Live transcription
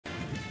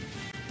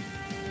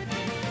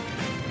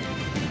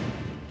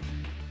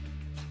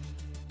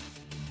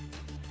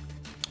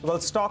Well,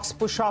 stocks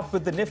push up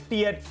with the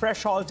Nifty at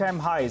fresh all-time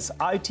highs.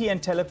 IT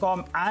and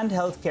telecom and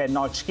healthcare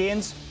notch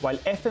gains, while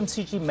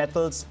FMCG,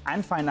 metals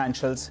and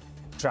financials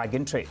drag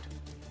in trade.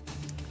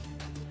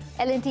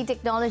 L&T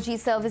Technology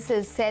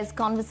Services says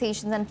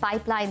conversations and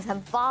pipelines have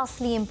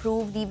vastly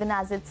improved even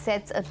as it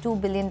sets a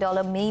 $2 billion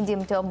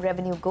medium-term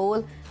revenue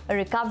goal. A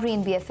recovery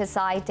in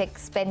BFSI tech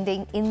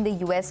spending in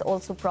the US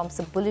also prompts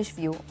a bullish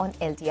view on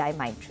LTI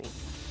Mindtree.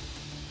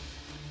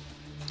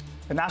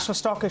 The National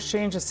Stock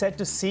Exchange is set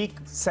to seek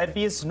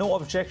SEBI's no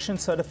objection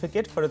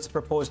certificate for its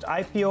proposed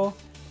IPO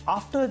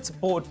after its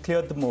board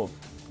cleared the move.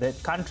 The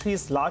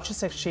country's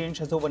largest exchange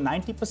has over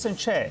 90%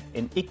 share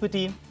in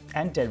equity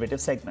and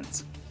derivative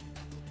segments.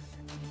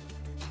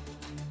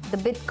 The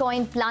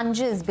Bitcoin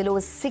plunges below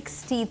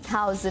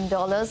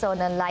 $60,000 on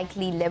a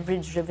likely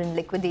leverage-driven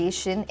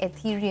liquidation.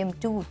 Ethereum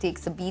too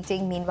takes a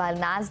beating. Meanwhile,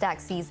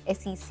 Nasdaq sees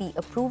SEC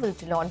approval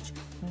to launch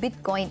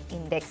Bitcoin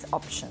index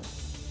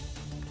options.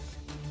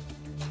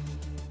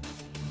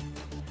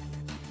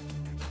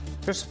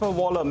 Christopher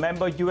Waller,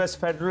 member U.S.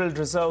 Federal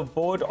Reserve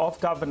Board of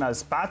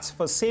Governors, bats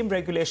for same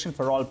regulation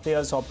for all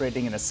players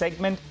operating in a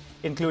segment,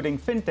 including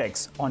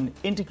fintechs, on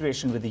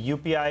integration with the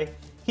UPI.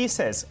 He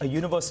says a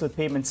universal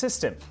payment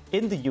system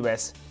in the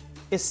U.S.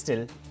 is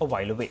still a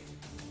while away.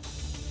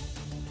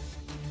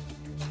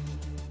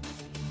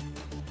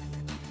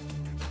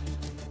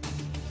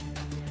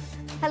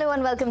 Hello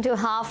and welcome to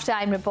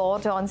Halftime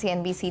Report on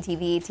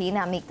CNBC-TV18.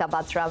 I'm Ekta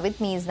Batra.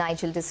 With me is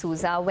Nigel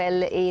D'Souza.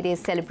 Well, it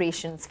is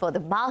celebrations for the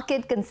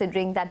market,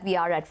 considering that we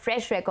are at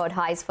fresh record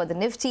highs for the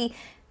Nifty,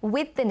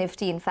 with the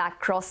Nifty, in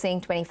fact, crossing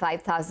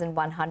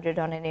 25,100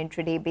 on an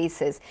intraday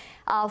basis.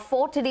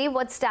 For today,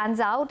 what stands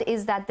out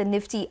is that the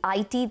Nifty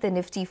IT, the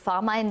Nifty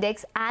Pharma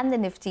Index and the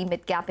Nifty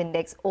Mid-Cap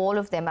Index, all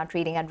of them are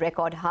trading at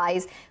record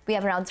highs. We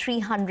have around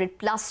 300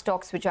 plus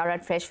stocks which are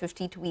at fresh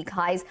 52-week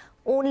highs.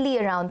 Only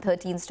around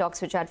 13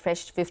 stocks which are at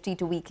fresh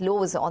 52-week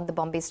lows on the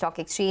Bombay Stock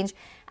Exchange.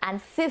 And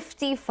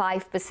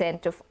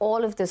 55% of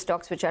all of the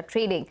stocks which are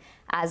trading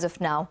as of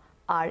now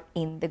are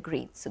in the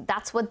green. So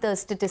that's what the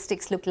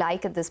statistics look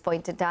like at this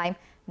point in time.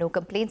 No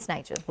complaints,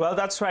 Nigel. Well,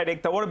 that's right,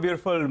 Ekta. What a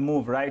beautiful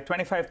move, right?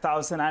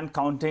 25,000 and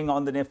counting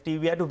on the Nifty.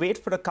 We had to wait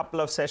for a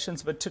couple of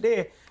sessions, but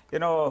today, you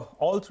know,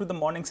 all through the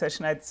morning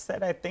session, I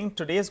said, I think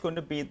today is going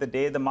to be the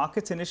day. The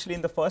markets initially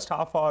in the first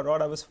half hour,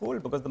 I was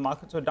fooled because the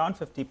markets were down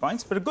 50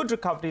 points. But a good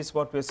recovery is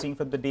what we're seeing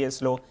from the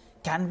day's low.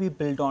 Can we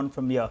build on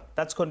from here?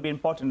 That's going to be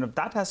important. If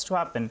that has to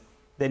happen,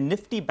 then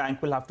Nifty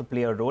Bank will have to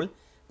play a role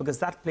because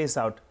that plays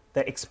out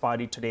the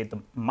expiry today. The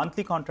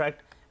monthly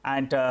contract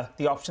and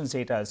the options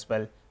data as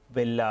well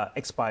will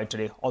expire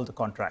today, all the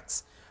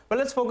contracts. Well,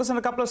 let's focus on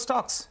a couple of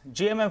stocks.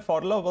 GMM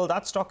Pfaudler, well,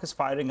 that stock is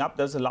firing up.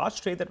 There's a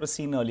large trade that was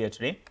seen earlier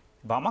today.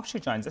 Vamakshi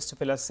joins us to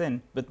fill us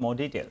in with more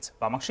details.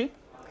 Vamakshi?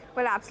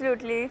 Well,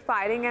 absolutely.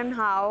 Firing and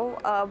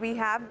how we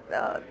have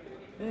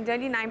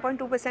nearly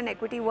 9.2%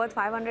 equity worth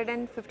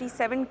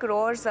 557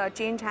 crores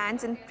change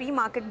hands in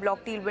pre-market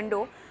block deal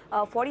window.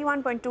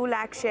 41.2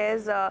 lakh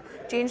shares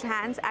changed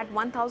hands at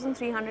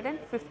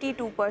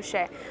 1,352 per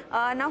share.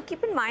 Now,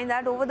 keep in mind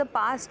that over the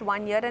past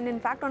 1 year, and in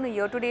fact on a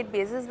year-to-date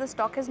basis, the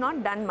stock has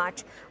not done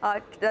much.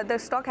 The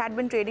stock had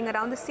been trading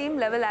around the same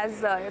level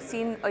as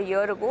seen a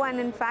year ago, and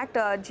in fact,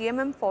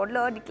 GMM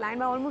Pfaudler declined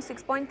by almost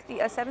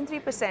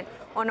 6.73%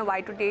 on a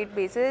Y-to-date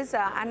basis,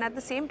 and at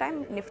the same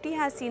time, Nifty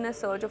has seen a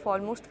surge of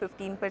almost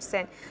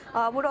 15%.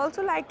 Would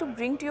also like to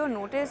bring to your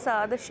notice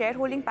the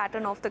shareholding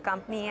pattern of the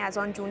company as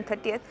on June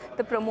 30th.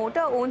 The promoter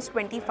owns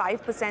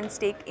 25%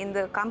 stake in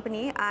the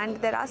company, and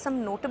there are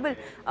some notable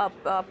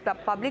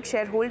public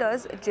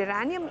shareholders.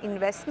 Geranium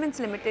Investments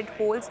Limited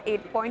holds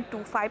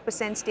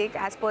 8.25% stake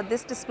as per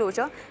this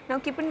disclosure. Now,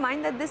 keep in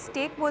mind that this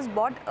stake was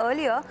bought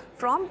earlier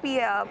from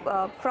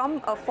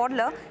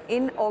Pfaudler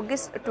in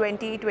August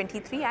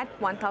 2023 at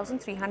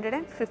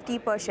 1,350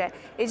 per share.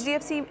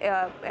 HDFC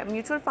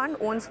Mutual Fund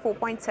owns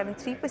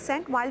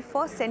 4.73%, while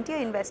First Sentier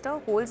Investor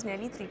holds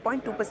nearly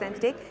 3.2%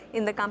 stake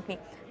in the company.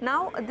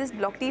 Now, this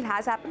block deal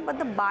has happened, but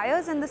the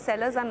buyers and the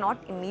sellers are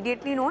not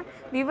immediately known.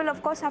 We will,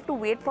 of course, have to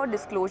wait for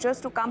disclosures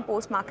to come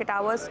post-market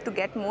hours to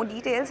get more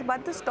details,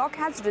 but the stock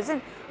has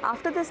risen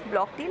after this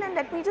block deal, and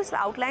let me just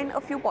outline a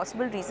few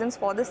possible reasons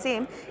for the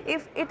same.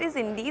 If it is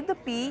indeed the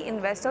PE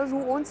investors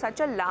who own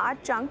such a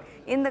large chunk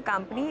in the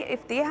company,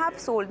 if they have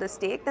sold the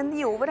stake, then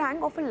the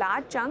overhang of a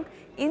large chunk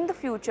in the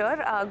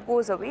future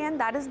goes away, and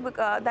that is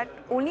that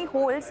only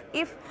holds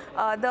if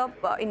the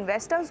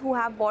investors who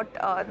have bought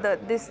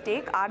this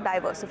stake are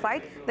diversified.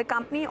 The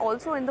company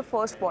also in the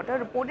first quarter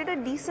reported a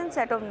decent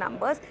set of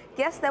numbers.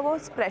 Yes, there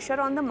was pressure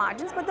on the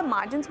margins, but the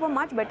margins were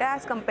much better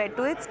as compared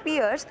to its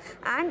peers,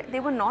 and they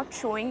were not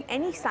showing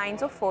any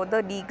signs of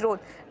further degrowth.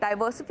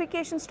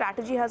 Diversification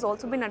strategy has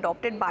also been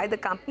adopted by the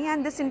company,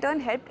 and this in turn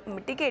helped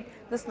mitigate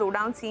the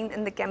slowdown seen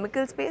in the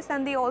chemical space,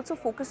 and they also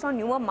focused on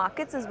newer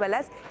markets as well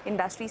as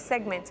industry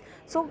segments.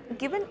 So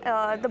given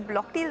the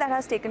block deal that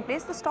has taken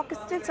place, the stock is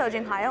still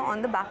surging higher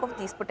on the back of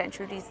these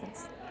potential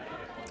reasons.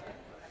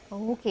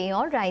 Okay,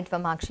 all right,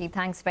 Vamakshi,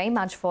 thanks very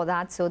much for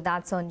that. So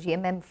that's on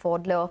GMM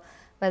Pfaudler.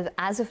 Well,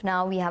 as of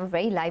now, we have a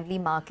very lively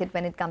market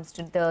when it comes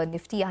to the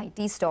Nifty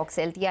IT stocks.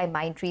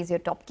 LTI-Mindtree is your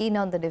top gain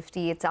on the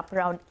Nifty. It's up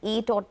around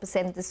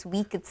 8% this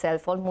week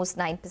itself, almost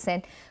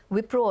 9%.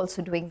 Wipro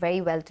also doing very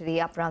well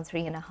today, up around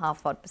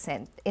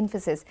 3.5%.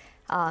 Infosys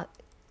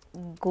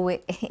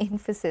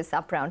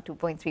up around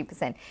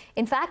 2.3%.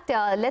 In fact,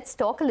 let's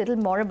talk a little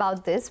more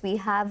about this. We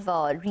have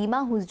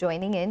Rima who's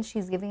joining in.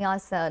 She's giving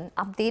us an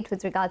update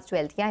with regards to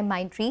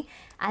LTI-Mindtree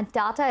and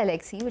Tata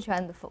Elxsi, which are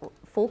in the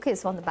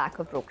focus on the back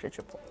of brokerage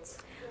reports.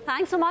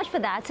 Thanks so much for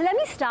that. So let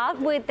me start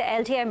with the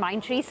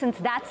LTI-Mindtree, since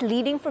that's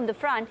leading from the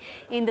front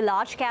in the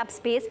large cap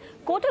space.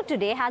 Kotak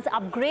today has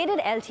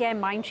upgraded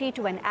LTI-Mindtree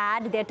to an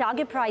add. Their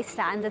target price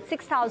stands at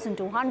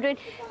 6,200,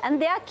 and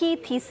their key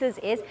thesis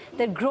is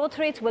that growth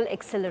rates will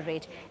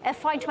accelerate.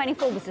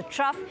 FY24 was a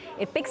trough.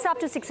 It picks up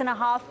to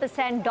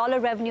 6.5% dollar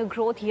revenue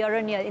growth year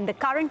on year in the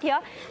current year,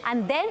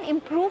 and then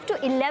improve to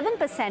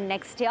 11%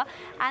 next year.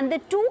 And the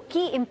two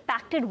key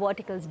impacted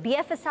verticals,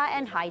 BFSI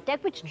and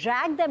high-tech, which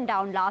dragged them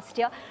down last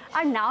year,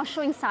 are now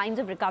showing signs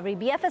of recovery.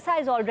 BFSI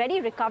is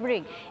already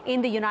recovering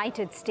in the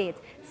United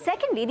States.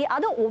 Secondly, the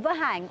other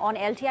overhang on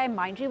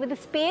LTI-Mindtree with a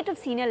spate of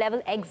senior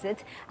level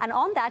exits, and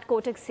on that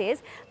Kotak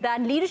says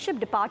that leadership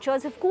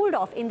departures have cooled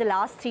off in the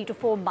last 3 to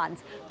 4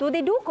 months. Though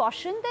they do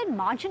caution that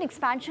margin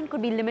expansion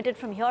could be limited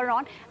from here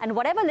on, and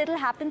whatever little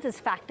happens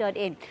is factored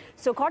in.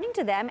 So according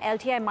to them,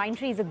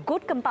 LTI-Mindtree is a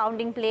good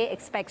compounding play,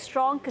 expects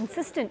strong,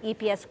 consistent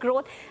EPS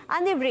growth,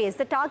 and they've raised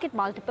the target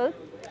multiple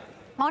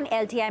on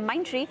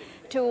LTI-Mindtree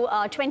to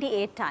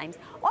 28 times.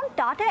 On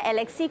Tata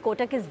Elxsi,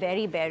 Kotak is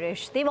very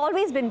bearish. They've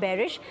always been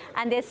bearish,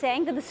 and they're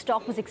saying that the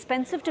stock was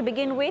expensive to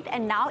begin with,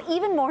 and now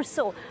even more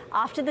so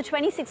after the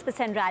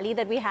 26% rally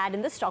that we had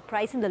in the stock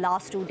price in the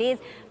last 2 days.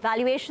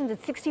 Valuations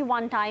at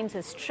 61 times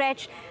is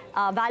stretched.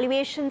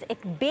 Valuations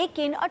bake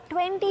in a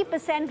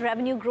 20%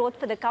 revenue growth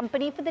for the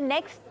company for the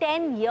next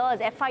 10 years,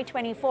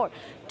 FY24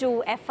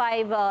 to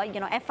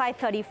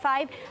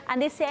FY35.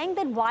 And they're saying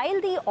that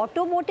while the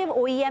automotive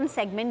OEM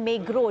segment may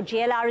grow,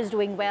 JLR is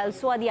doing well,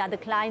 so are the other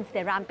clients,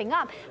 they're ramping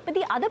up. But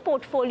the other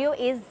portfolio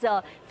is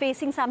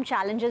facing some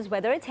challenges,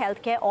 whether it's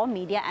healthcare or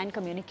media and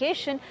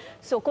communication.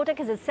 So Kotak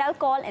is a sell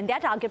call, and their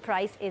target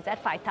price is at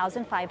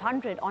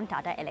 5,500 on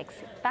Tata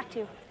Elxsi. Back to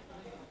you.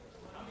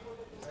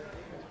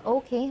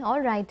 Okay,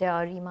 all right,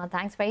 Rima,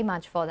 thanks very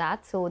much for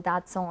that. So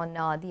that's on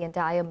the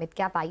entire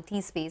mid-cap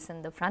IT space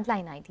and the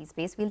frontline IT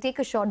space. We'll take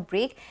a short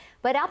break.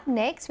 But up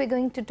next, we're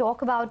going to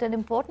talk about an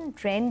important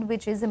trend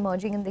which is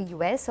emerging in the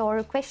US,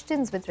 or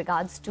questions with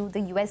regards to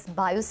the US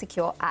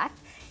Biosecure Act,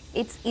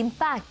 its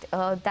impact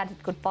that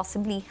it could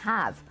possibly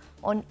have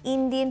on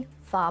Indian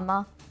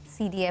pharma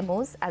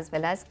CDMOs as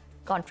well as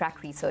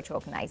contract research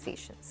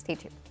organizations. Stay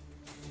tuned.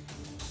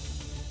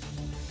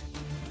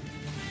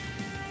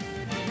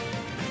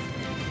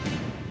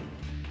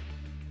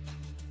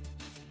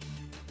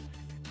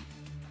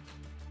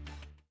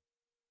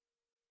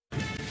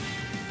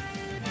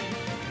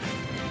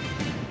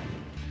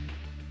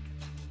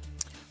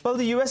 Well,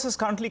 the US is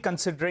currently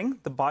considering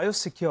the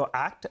Biosecure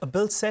Act, a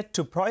bill set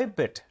to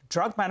prohibit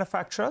drug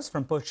manufacturers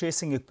from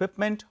purchasing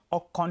equipment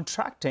or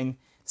contracting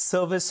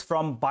service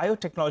from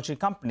biotechnology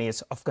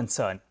companies of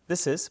concern.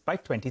 This is by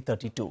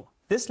 2032.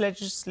 This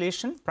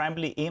legislation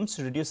primarily aims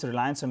to reduce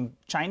reliance on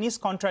Chinese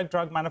contract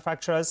drug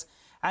manufacturers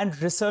and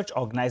research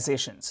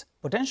organizations,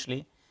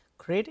 potentially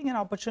creating an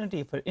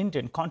opportunity for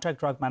Indian contract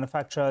drug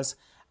manufacturers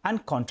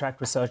and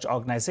contract research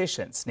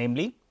organizations,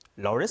 namely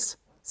Loris,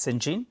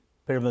 Syngene,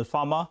 Piramal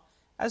Pharma,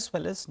 as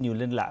well as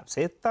Newland Labs.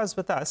 Ekta is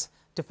with us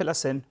to fill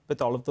us in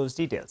with all of those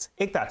details.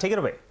 Ekta, take it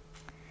away.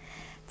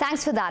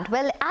 Thanks for that.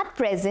 Well, at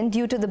present,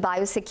 due to the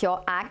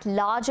Biosecure Act,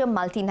 larger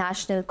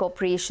multinational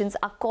corporations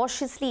are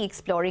cautiously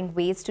exploring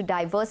ways to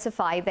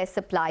diversify their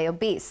supplier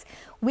base,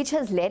 which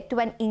has led to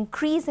an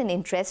increase in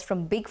interest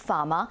from big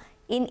pharma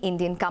in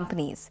Indian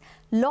companies.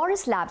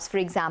 Loris Labs, for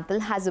example,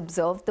 has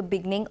observed the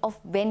beginning of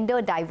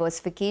vendor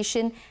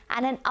diversification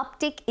and an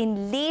uptick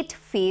in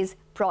late-phase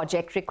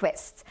project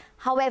requests.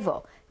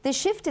 However, the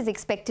shift is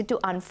expected to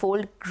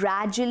unfold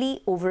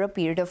gradually over a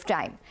period of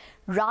time,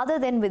 rather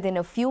than within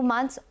a few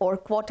months or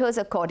quarters,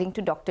 according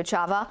to Dr.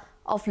 Chava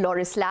of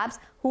Loris Labs,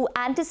 who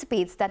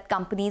anticipates that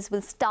companies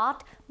will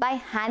start by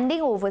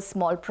handing over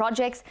small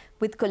projects,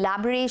 with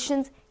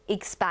collaborations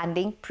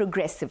expanding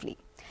progressively.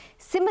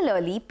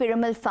 Similarly,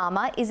 Piramal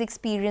Pharma is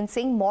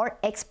experiencing more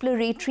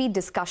exploratory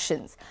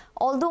discussions,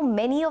 although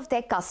many of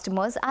their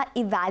customers are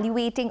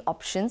evaluating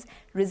options,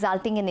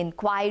 resulting in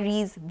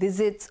inquiries,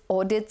 visits,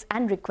 audits,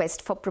 and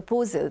requests for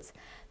proposals.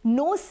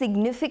 No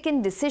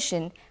significant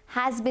decision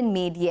has been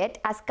made yet,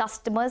 as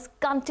customers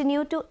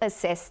continue to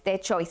assess their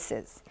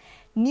choices.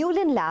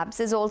 Newland Labs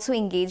is also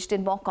engaged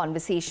in more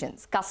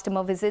conversations,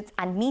 customer visits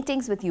and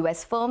meetings with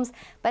US firms,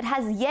 but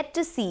has yet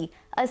to see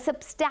a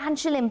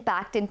substantial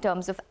impact in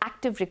terms of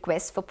active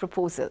requests for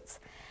proposals.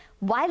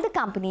 While the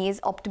company is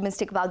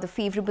optimistic about the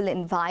favorable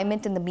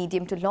environment in the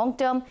medium to long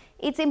term,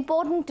 it's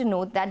important to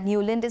note that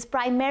Newland is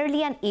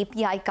primarily an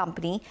API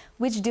company,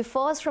 which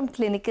differs from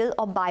clinical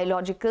or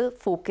biological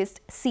focused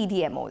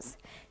CDMOs.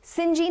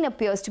 Syngene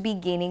appears to be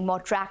gaining more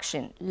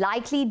traction,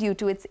 likely due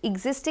to its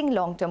existing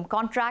long-term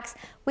contracts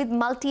with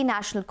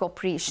multinational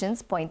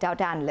corporations, point out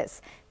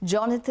analysts.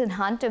 Jonathan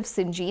Hunt of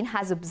Syngene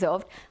has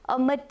observed a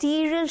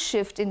material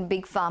shift in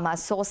big pharma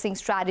sourcing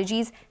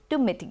strategies to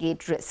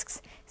mitigate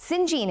risks.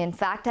 Syngene, in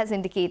fact, has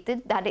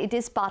indicated that it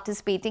is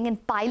participating in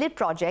pilot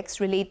projects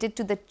related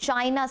to the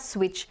China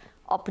switch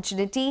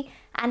opportunity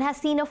and has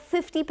seen a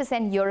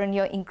 50%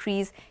 year-on-year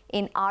increase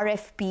in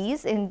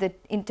RFPs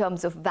in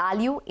terms of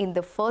value in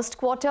the first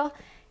quarter,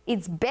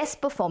 its best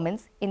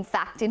performance, in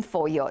fact, in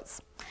 4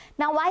 years.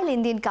 Now, while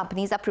Indian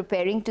companies are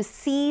preparing to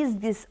seize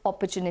this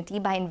opportunity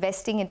by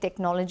investing in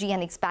technology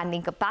and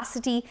expanding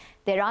capacity,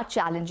 there are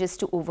challenges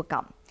to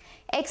overcome.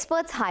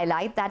 Experts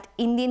highlight that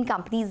Indian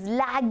companies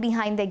lag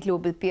behind their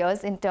global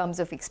peers in terms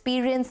of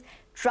experience,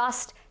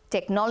 trust,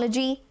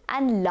 technology,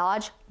 and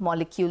large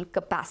molecule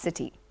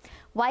capacity.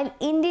 While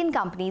Indian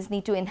companies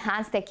need to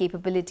enhance their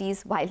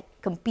capabilities while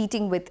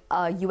competing with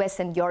US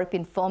and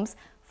European firms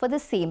for the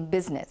same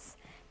business.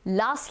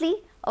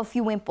 Lastly, a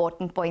few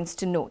important points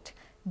to note.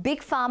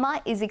 Big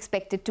Pharma is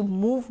expected to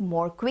move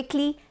more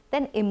quickly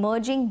than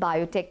emerging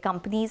biotech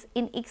companies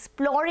in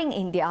exploring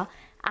India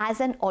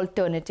as an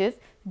alternative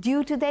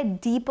due to their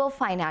deeper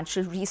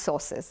financial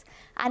resources.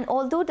 And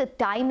although the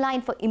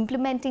timeline for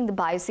implementing the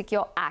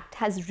Biosecure Act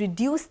has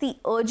reduced the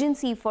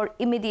urgency for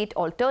immediate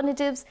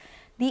alternatives,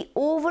 the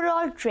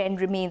overall trend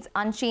remains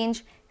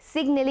unchanged,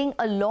 signaling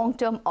a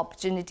long-term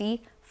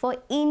opportunity for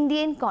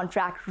Indian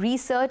contract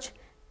research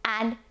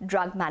and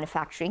drug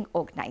manufacturing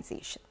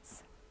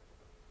organizations.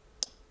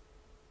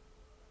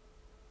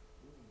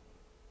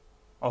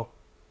 Oh,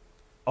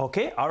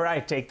 okay. All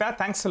right. Take that.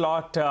 Thanks a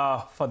lot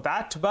for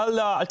that. Well,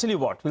 I'll tell you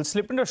what. We'll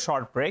slip into a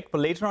short break,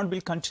 but later on we'll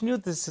continue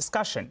this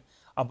discussion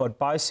about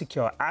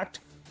Biosecure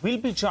Act. We'll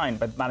be joined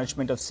by the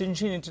management of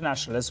Syngene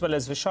International as well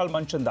as Vishal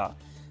Manchanda,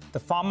 the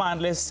pharma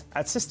analyst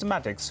at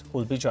Systematics, who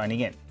will be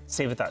joining in.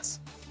 Stay with us.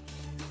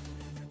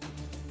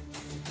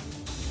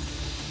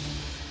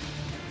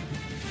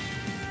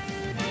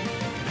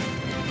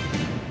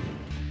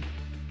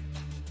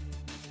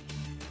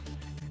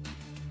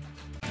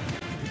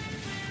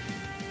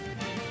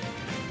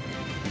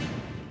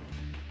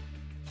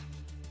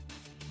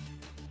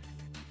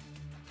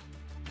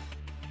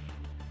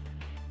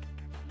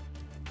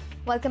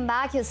 Welcome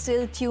back. You're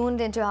still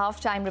tuned into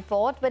Halftime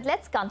Report, but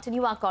let's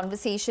continue our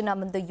conversation on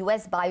the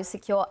US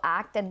Biosecure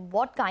Act and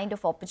what kind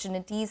of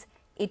opportunities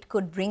it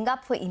could bring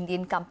up for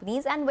Indian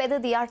companies and whether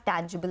they are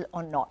tangible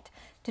or not.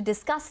 To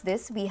discuss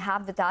this, we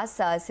have with us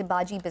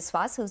Sibaji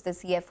Biswas, who's the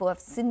CFO of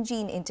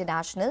Syngene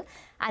International,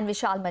 and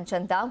Vishal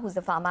Manchanda, who's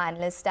the pharma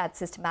analyst at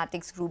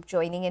Systematics Group,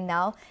 joining in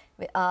now.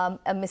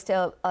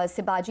 Mr.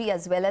 Sibaji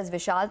as well as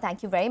Vishal,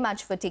 thank you very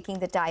much for taking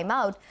the time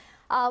out.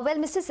 Well,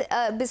 Mr.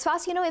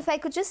 Biswas, you know, if I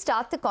could just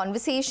start the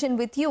conversation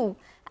with you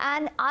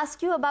and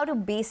ask you about a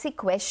basic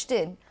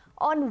question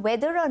on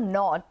whether or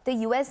not the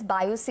US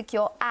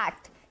Biosecure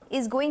Act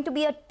is going to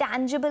be a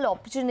tangible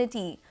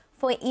opportunity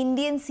for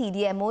Indian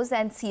CDMOs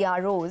and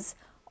CROs,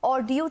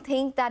 or do you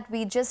think that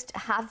we just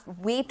have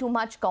way too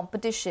much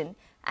competition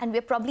and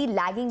we're probably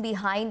lagging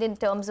behind in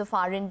terms of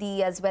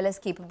R&D as well as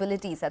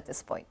capabilities at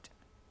this point?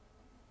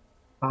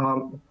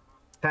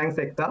 Thanks,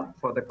 Ekta,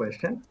 for the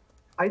question.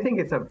 I think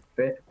it's a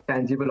very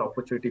tangible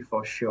opportunity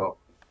for sure.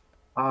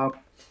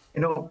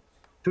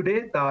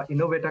 Today the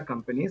innovator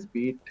companies,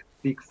 be it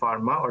big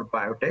pharma or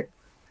biotech,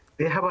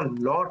 they have a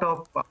lot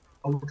of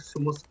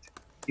outsourced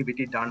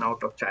activity done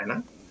out of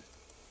China.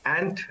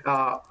 And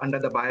under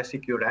the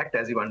Biosecure Act,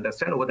 as you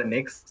understand, over the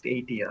next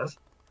 8 years,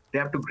 they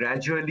have to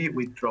gradually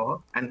withdraw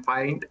and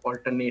find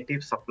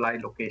alternative supply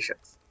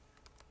locations.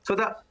 So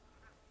the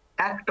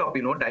act of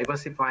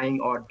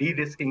diversifying or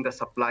de-risking the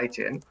supply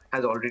chain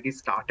has already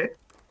started.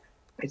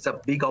 It's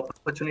a big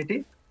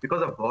opportunity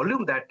because the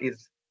volume that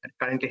is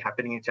currently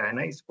happening in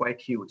China is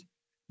quite huge,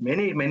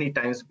 many, many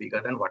times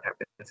bigger than what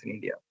happens in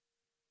India.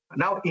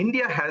 Now,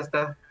 India has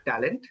the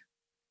talent,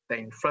 the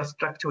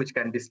infrastructure which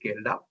can be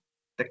scaled up,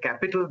 the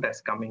capital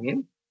that's coming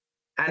in,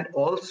 and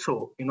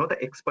also, the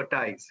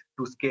expertise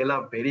to scale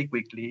up very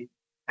quickly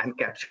and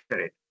capture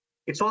it.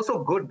 It's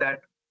also good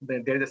that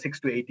there is a 6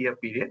 to 8 year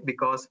period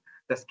because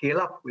the scale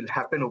up will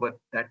happen over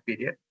that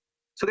period.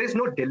 So there's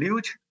no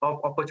deluge of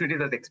opportunity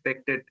that's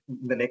expected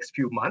in the next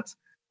few months,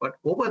 but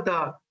over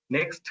the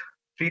next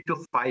 3 to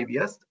 5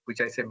 years, which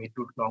I say mid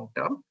to long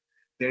term,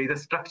 there is a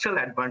structural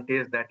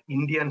advantage that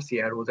Indian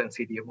CROs and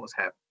CDMOs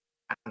have.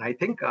 And I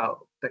think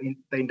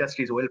the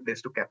industry is well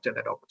placed to capture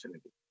that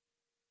opportunity.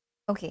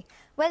 Okay.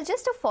 Well,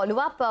 just to follow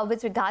up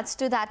with regards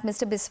to that,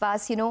 Mr.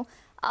 Biswas,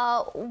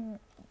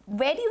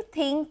 where do you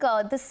think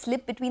the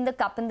slip between the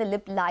cup and the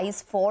lip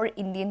lies for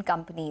Indian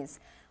companies?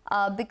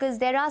 Because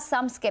there are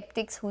some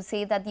skeptics who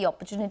say that the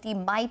opportunity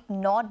might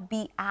not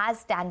be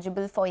as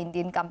tangible for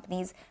Indian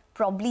companies,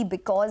 probably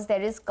because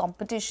there is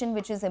competition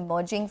which is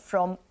emerging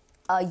from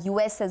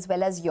US as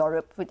well as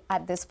Europe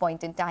at this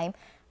point in time,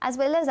 as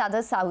well as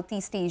other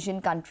Southeast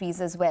Asian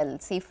countries as well.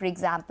 Say, for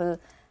example,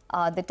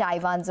 the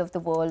Taiwans of the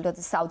world or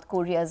the South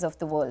Koreas of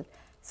the world.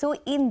 So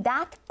in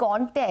that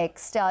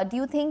context, do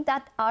you think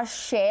that our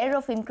share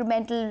of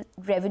incremental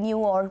revenue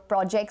or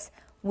projects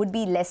would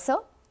be lesser?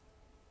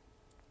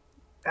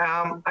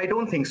 I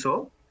don't think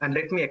so. And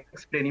let me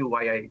explain you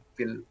why I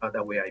feel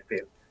the way I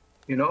feel.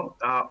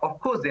 Of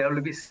course, there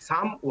will be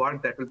some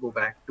work that will go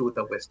back to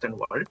the Western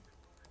world,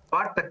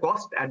 but the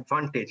cost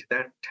advantage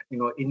that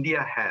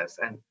India has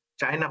and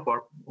China,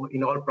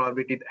 in all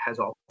probability, has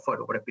offered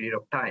over a period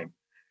of time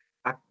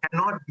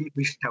cannot be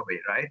wished away,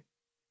 right?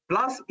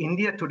 Plus,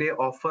 India today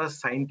offers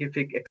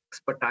scientific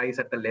expertise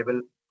at the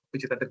level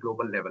which is at the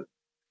global level.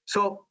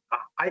 So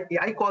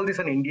I call this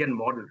an Indian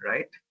model,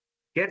 right?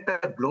 Get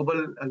the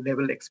global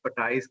level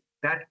expertise,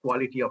 that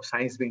quality of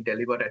science being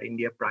delivered at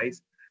India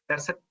price.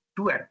 That's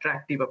too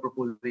attractive a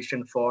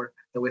proposition for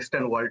the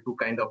Western world to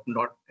kind of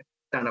not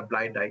turn a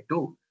blind eye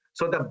to.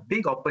 So the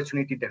big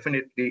opportunity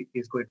definitely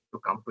is going to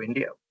come to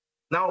India.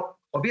 Now,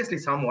 obviously,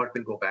 some work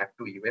will go back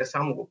to US,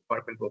 some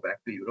work will go back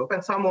to Europe,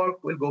 and some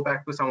work will go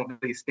back to some of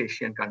the East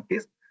Asian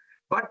countries.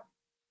 But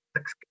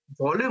the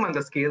volume and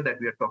the scale that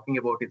we are talking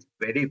about is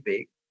very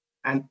big.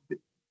 And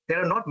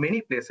there are not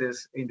many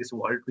places in this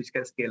world which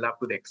can scale up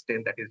to the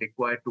extent that is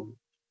required to,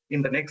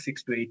 in the next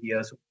 6 to 8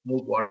 years,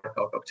 move work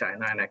out of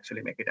China and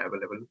actually make it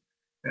available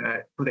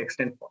to the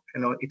extent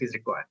it is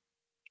required.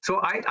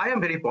 So I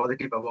am very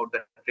positive about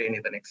the trend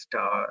in the next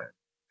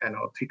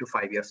 3 to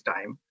 5 years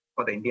time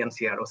for the Indian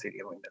CRO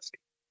CDMO industry.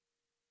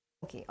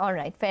 Okay, all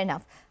right, fair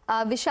enough.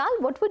 Vishal,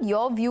 what would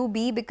your view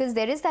be? Because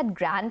there is that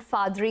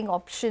grandfathering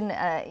option,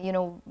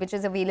 which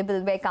is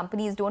available where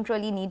companies don't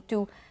really need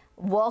to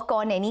work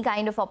on any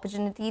kind of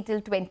opportunity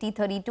till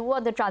 2032, or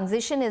the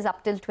transition is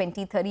up till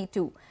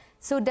 2032.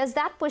 So does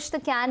that push the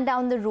can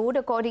down the road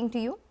according to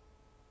you?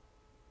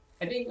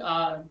 I think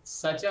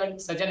such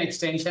an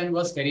extension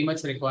was very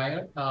much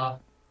required.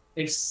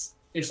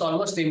 It's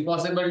almost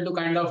impossible to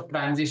kind of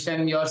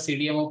transition your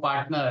CDMO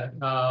partner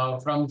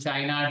from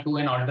China to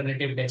an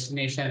alternative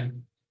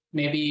destination,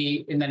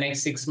 maybe in the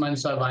next 6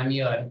 months or 1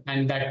 year,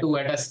 and that too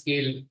at a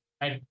scale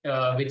at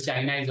which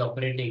China is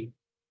operating.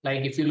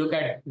 Like if you look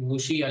at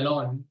Wuxi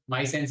alone,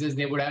 my sense is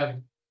they would have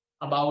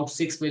about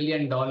 $6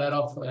 billion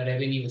of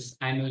revenues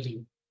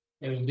annually,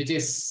 which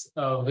is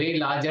way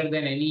larger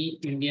than any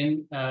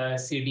Indian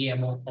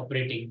CDMO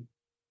operating.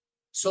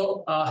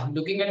 So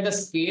looking at the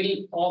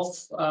scale of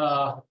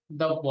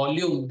the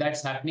volume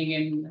that's happening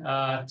in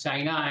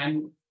China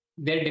and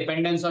their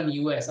dependence on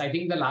US, I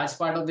think the large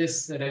part of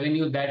this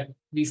revenue that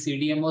the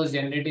CDMOs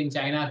generate in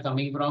China are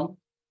coming from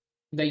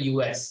the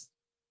US.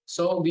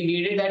 So we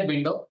needed that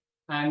window,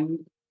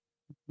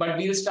 but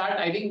we'll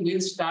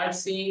start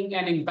seeing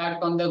an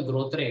impact on the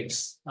growth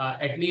rates.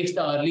 At least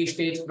the early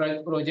stage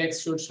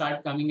projects should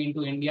start coming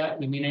into India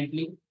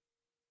imminently.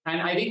 And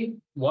I think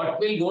what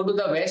will go to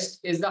the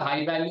West is the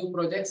high value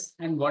projects,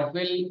 and what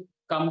will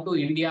come to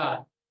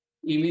India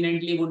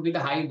imminently would be the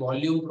high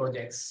volume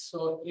projects.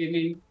 So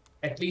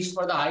at least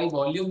for the high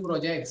volume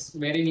projects,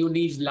 wherein you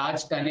need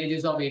large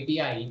tonnages of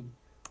API,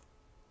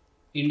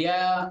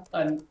 India,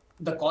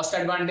 the cost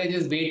advantage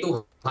is way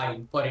too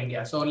high for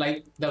India. So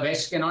like the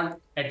West cannot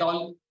at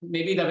all,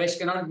 maybe the West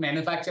cannot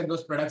manufacture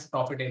those products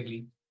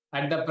profitably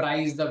at the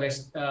price the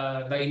West,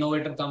 the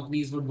innovator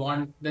companies would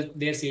want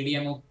their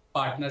CDMO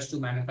partners to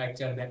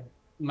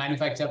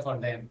manufacture for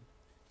them.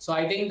 So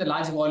I think the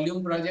large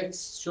volume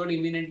projects should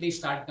imminently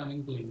start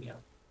coming to India.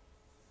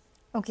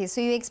 Okay,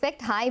 so you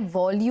expect high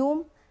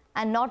volume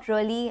and not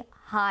really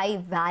high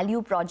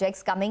value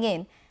projects coming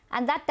in.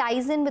 And that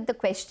ties in with the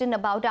question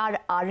about our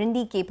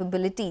R&D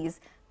capabilities,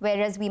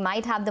 whereas we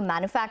might have the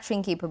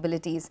manufacturing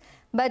capabilities.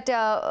 But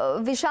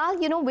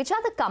Vishal, which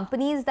are the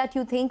companies that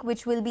you think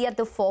which will be at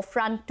the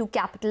forefront to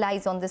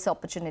capitalize on this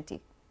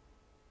opportunity?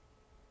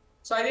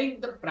 So I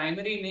think the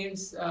primary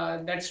names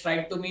that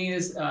strike to me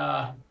is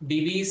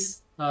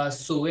Divi's,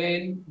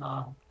 Suven,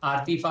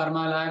 Aarti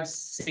Pharma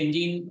Labs,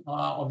 Syngene,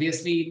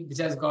 obviously, which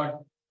has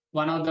got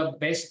one of the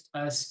best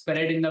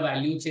spread in the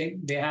value chain.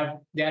 They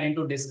are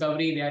into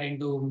discovery, they are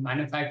into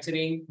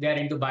manufacturing, they are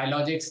into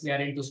biologics, they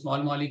are into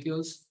small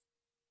molecules.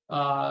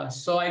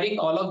 So I think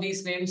all of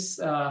these names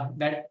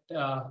that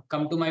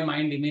come to my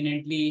mind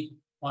imminently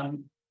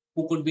on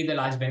who could be the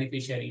large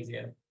beneficiaries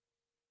here.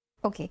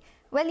 Okay.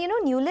 Well,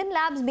 Newland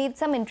Labs made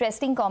some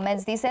interesting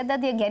comments. They said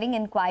that they're getting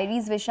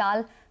inquiries,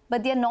 Vishal,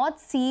 but they're not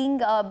seeing,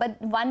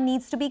 but one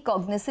needs to be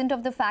cognizant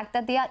of the fact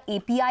that they are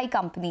API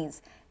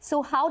companies.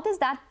 So how does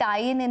that tie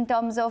in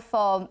terms of,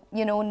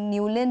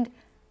 Newland?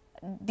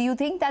 Do you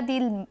think that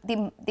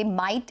they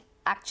might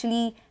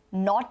actually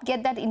not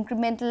get that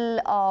incremental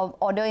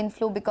order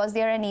inflow because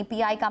they're an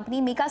API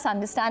company? Make us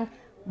understand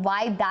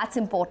why that's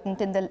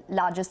important in the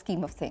larger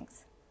scheme of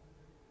things.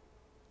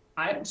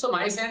 So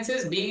my sense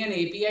is, being an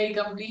API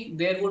company,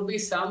 there would be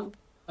some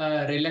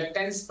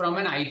reluctance from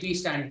an IP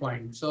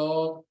standpoint.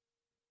 So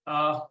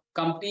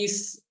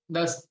companies,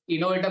 the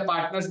innovator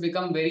partners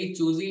become very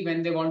choosy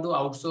when they want to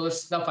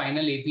outsource the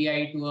final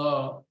API to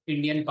an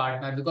Indian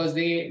partner, because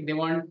they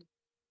want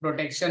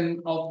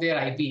protection of their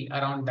IP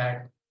around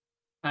that,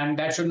 and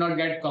that should not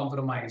get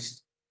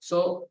compromised.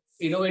 So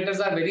innovators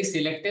are very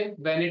selective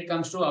when it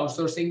comes to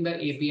outsourcing the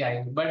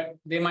API, but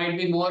they might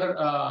be more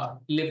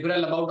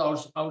liberal about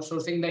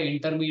outsourcing the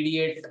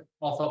intermediate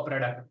of a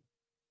product.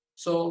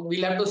 So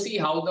we'll have to see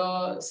how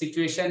the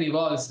situation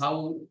evolves,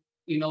 how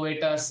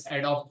innovators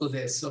adopt to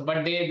this. So,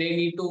 but they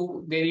need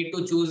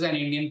to choose an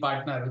Indian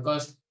partner,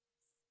 because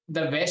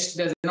the West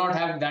does not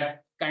have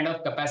that kind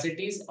of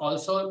capacities.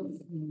 Also,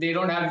 they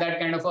don't have that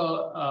kind of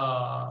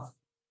a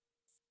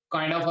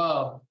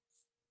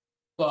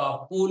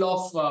pool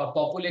of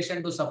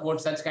population to support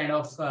such kind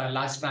of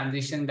large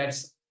transition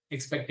that's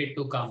expected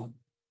to come.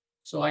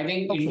 So I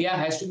think India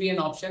has to be an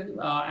option,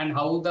 and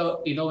how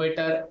the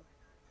innovator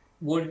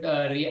would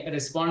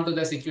respond to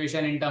the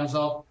situation in terms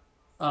of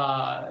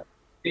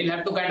they'll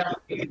have to kind of.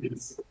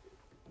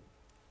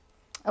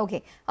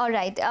 Okay. All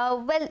right.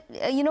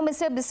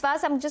 Mr.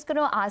 Biswas, I'm just going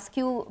to ask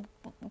you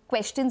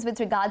questions with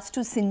regards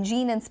to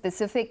Syngene in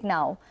specific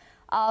now.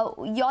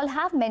 Y'all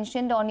have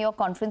mentioned on your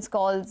conference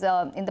calls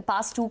in the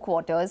past 2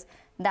 quarters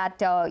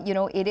that,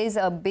 it is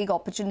a big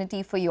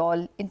opportunity for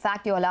y'all. In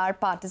fact, y'all are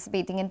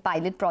participating in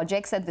pilot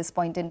projects at this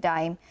point in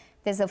time.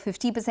 There's a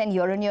 50%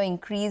 year-on-year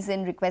increase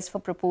in requests for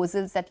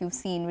proposals that you've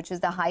seen, which is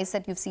the highest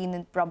that you've seen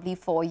in probably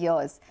 4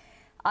 years.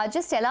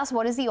 Just tell us,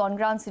 what is the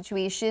on-ground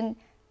situation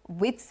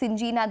with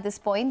Syngene at this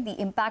point, the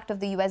impact of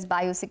the US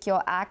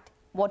Biosecure Act?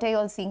 What are you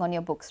all seeing on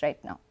your books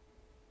right now?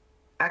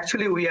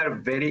 Actually, we are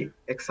very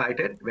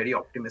excited, very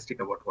optimistic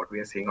about what we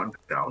are seeing on the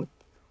ground.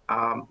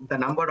 The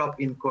number of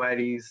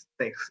inquiries,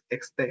 the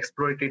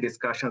exploratory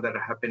discussions that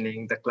are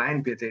happening, the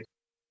client visits,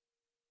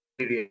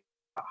 really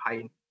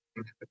high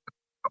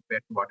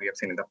compared to what we have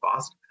seen in the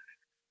past.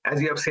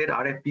 As you have said,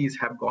 RFPs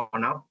have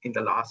gone up in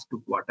the last 2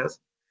 quarters,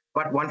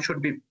 but one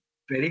should be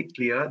very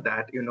clear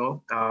that,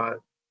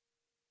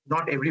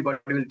 not everybody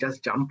will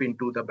just jump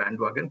into the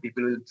bandwagon.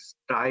 People will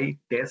try,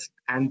 test,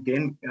 and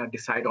then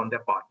decide on their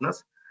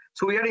partners.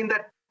 So we are in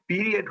that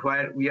period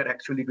where we are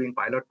actually doing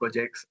pilot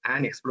projects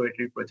and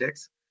exploratory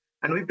projects.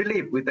 And we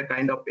believe with the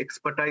kind of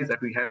expertise that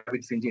we have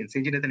with Syngene.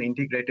 Syngene is an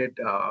integrated,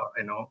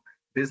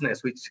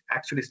 business which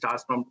actually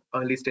starts from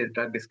early stage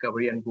drug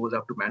discovery and goes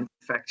up to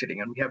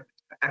manufacturing. And we have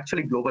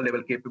actually global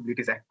level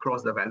capabilities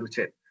across the value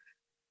chain.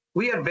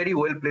 We are very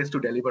well placed to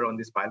deliver on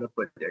these pilot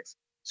projects.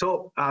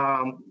 So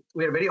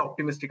we are very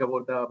optimistic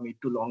about the mid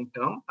to long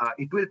term.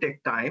 It will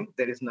take time.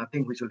 There is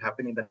nothing which will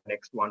happen in the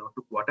next 1 or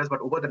 2 quarters, but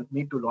over the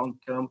mid to long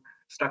term,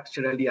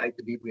 structurally, I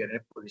believe we are in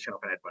a position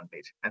of an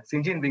advantage. And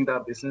Syngene being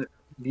the business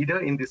leader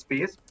in this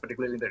space,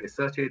 particularly in the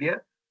research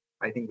area,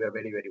 I think we are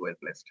very, very well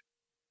placed.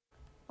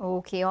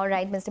 Okay, all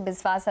right, Mr.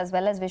 Biswas as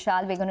well as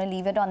Vishal, we're going to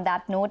leave it on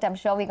that note. I'm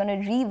sure we're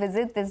going to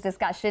revisit this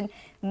discussion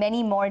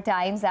many more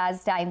times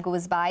as time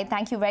goes by.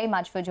 Thank you very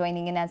much for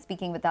joining in and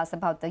speaking with us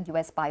about the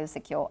US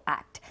Biosecure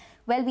Act.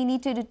 Well, we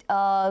need to,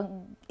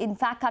 in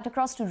fact, cut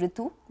across to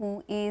Ritu,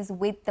 who is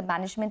with the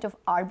management of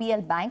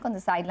RBL Bank on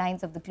the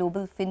sidelines of the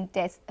Global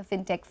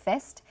FinTech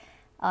Fest.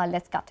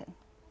 Let's cut in.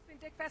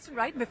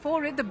 Right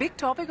before it, the big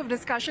topic of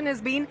discussion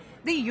has been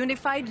the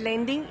unified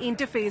lending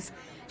interface.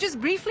 Just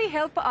briefly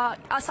help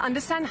us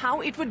understand how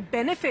it would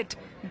benefit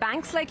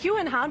banks like you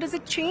and how does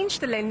it change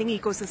the lending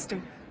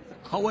ecosystem?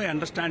 How I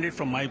understand it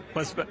from my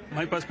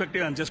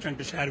perspective, I'm just trying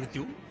to share with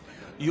you.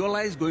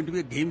 ULI is going to be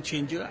a game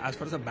changer as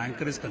far as a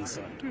banker is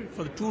concerned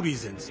for 2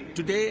 reasons.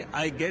 Today,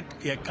 I get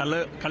a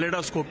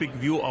kaleidoscopic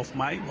view of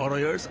my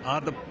borrowers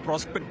or the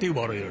prospective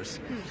borrowers.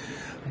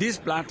 This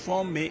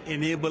platform may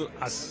enable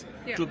us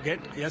to get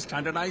a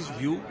standardized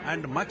view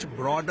and much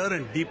broader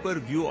and deeper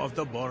view of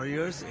the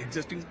borrowers'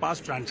 existing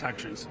past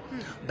transactions.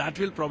 That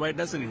will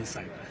provide us an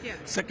insight.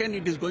 Second,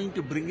 it is going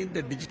to bring in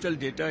the digital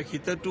data.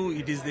 Hitherto,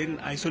 it is in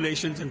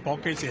isolations and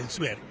pockets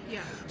elsewhere.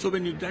 So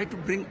when you try to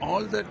bring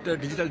all that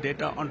digital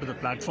data onto the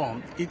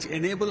platform, it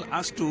enables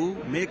us to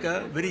make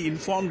a very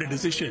informed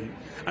decision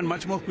and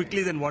much more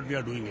quickly than what we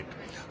are doing it.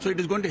 So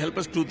it is going to help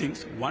us 2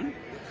 things. One,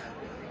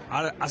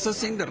 are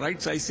assessing the right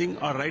sizing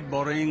or right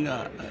borrowing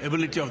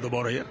ability of the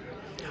borrower.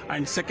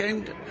 And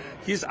second,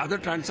 his other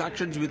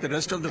transactions with the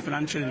rest of the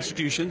financial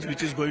institutions,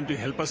 which is going to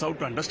help us out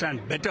to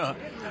understand better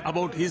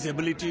about his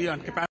ability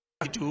and capacity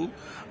to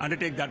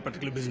undertake that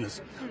particular business.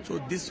 So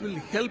this will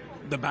help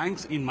the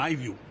banks, in my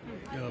view.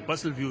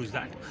 Personal view is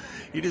that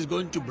it is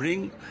going to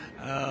bring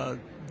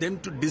them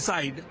to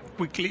decide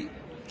quickly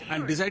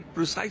and decide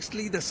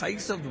precisely the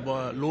size of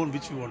the loan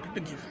which we wanted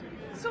to give.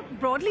 So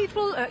broadly, it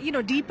will,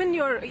 deepen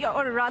your,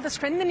 or rather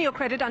strengthen your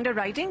credit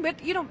underwriting. But,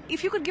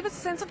 if you could give us a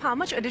sense of how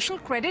much additional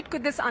credit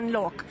could this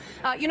unlock,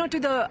 to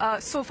the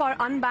so far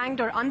unbanked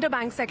or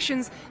underbanked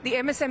sections, the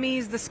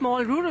MSMEs, the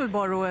small rural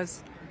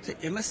borrowers. See,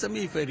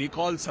 MSME, if I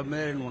recall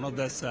somewhere in one of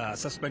the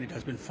assessment, it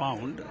has been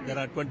found, there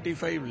are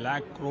 25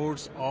 lakh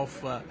crores of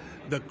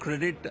the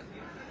credit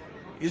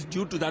is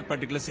due to that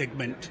particular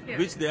segment,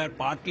 which they are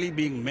partly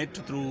being met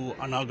through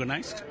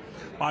unorganized,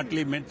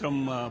 partly met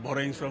from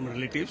borrowings from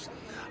relatives.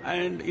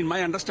 And in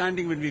my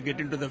understanding, when we get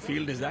into the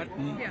field, is that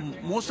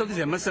most of these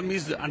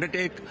MSMEs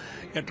undertake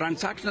a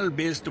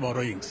transactional-based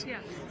borrowings.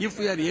 If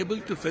we are able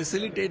to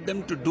facilitate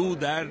them to do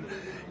their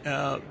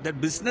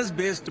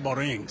business-based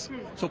borrowings,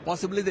 so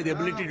possibly their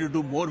ability to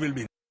do more will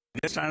be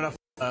their standard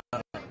of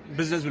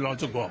business will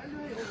also go up.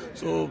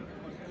 So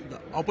the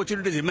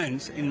opportunity is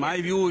immense. In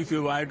my view, if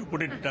you were to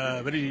put it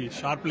very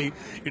sharply,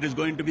 it is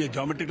going to be a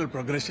geometrical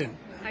progression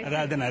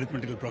rather than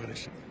arithmetical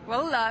progression.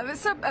 Well,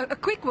 a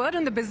quick word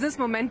on the business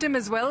momentum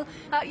as well.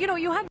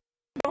 You had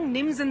strong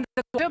NIMs in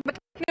the quarter, but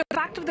the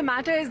fact of the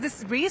matter is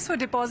this race for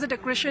deposit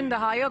accretion, the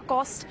higher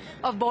cost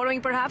of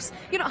borrowing perhaps,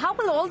 how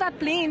will all that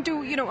play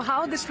into,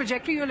 how this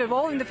trajectory will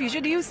evolve in the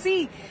future? Do you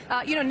see,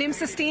 NIM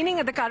sustaining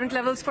at the current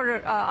levels for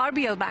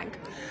RBL Bank?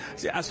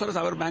 See, as far as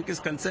our bank is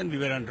concerned, we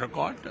were on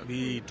record.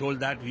 We told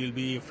that we will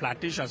be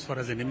flattish as far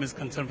as the NIM is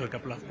concerned for a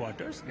couple of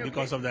quarters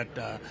because of that,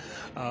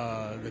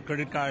 the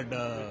credit card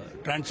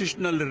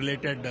transitional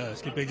related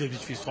slippages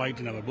which we saw it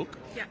in our book,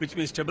 which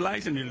may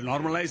stabilize and will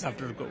normalize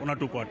after 1 or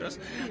 2 quarters.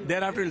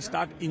 Thereafter, it will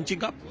start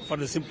inching up for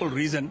the simple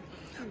reason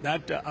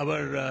that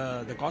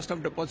the cost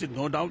of deposit,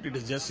 no doubt, it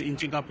is just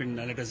inching up in,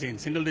 let us say, in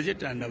single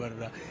digit, and our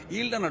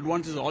yield on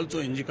advances also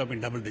inching up in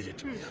double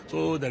digit.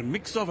 So the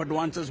mix of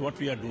advances, what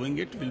we are doing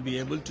it, will be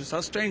able to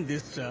sustain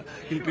this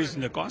increase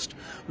in the cost,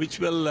 which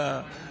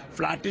will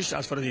flattish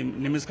as far as the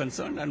NIM is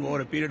concerned, and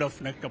over a period of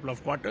next couple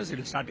of quarters, it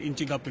will start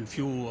inching up in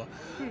few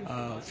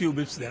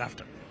bips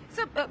thereafter.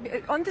 So,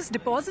 on this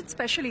deposit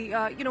especially,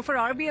 for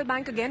RBL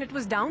Bank, again, it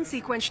was down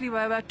sequentially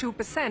by about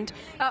 2%.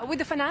 With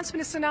the finance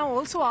minister now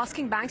also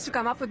asking banks to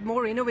come up with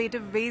more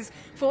innovative ways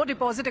for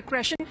deposit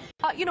accretion,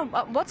 what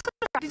sort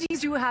of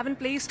strategies do you have in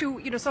place to,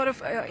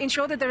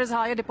 ensure that there is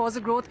higher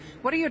deposit growth?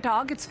 What are your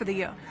targets for the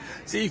year?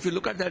 See, if you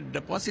look at that,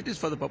 deposit is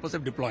for the purpose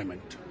of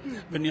deployment.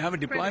 When you have a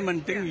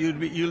deployment thing,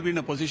 you'll be in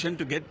a position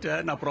to get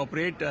an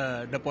appropriate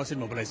deposit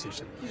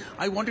mobilization.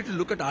 I wanted to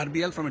look at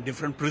RBL from a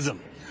different prism.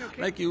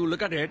 Like you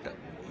look at it,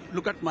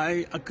 look at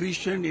my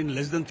accretion in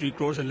less than 3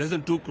 crores and less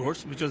than 2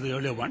 crores, which was the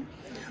earlier one.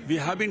 We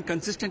have been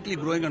consistently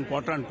growing on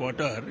quarter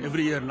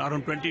every year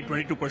around 20,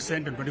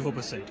 22% and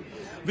 24%,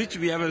 which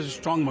we have a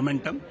strong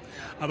momentum.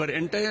 Our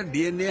entire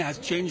DNA has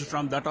changed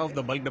from that of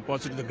the bulk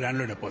deposit to the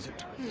granular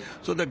deposit.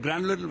 So the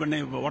granular,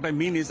 what I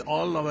mean is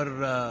all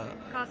our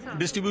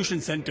distribution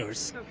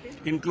centers,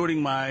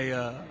 including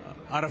my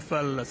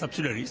RFL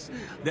subsidiaries,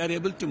 they are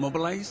able to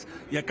mobilize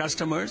their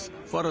customers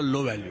for a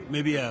low value,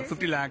 maybe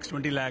 50 lakhs,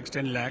 20 lakhs,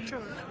 10 lakhs,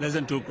 less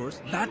than 2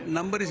 crores. That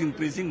number is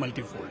increasing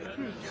multifold.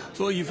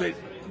 So if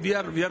we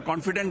are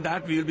confident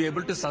that we will be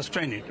able to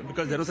sustain it,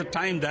 because there was a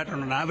time that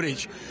on an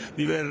average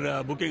we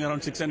were booking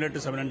around 600 to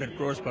 700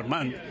 crores per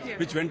month,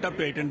 which went up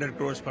to 800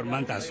 crores per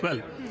month as well.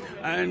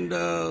 And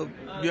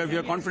we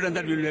are confident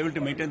that we will be able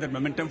to maintain that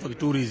momentum for the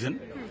 2 reasons.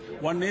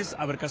 One is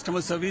our customer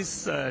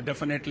service,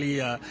 definitely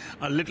a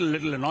little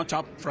notch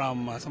up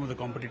from some of the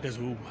competitors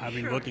who have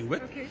been working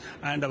with.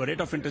 And our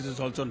rate of interest is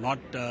also not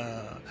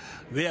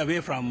way away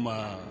from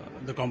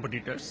the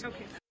competitors.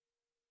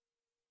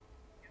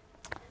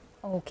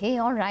 Okay,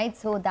 all right.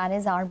 So that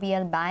is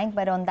RBL Bank.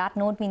 But on that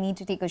note, we need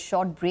to take a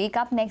short break.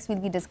 Up next, we'll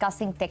be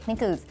discussing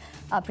technicals.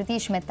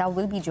 Pritesh Mehta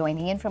will be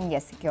joining in from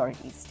Yes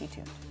Securities. Stay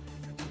tuned.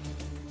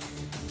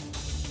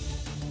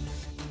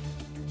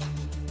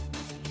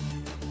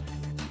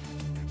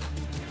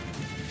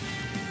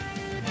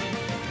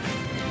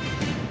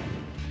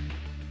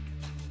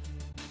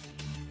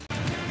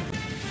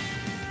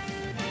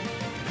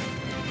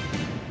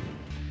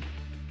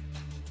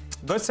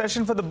 Good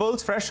session for the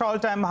bulls. Fresh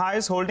all-time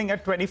highs holding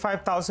at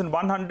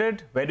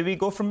 25,100. Where do we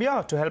go from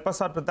here? To help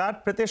us out with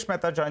that, Pritesh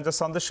Mehta joins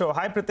us on the show.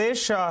 Hi,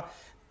 Pritesh.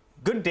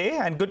 Good day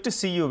and good to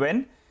see you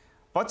win.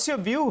 What's your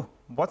view?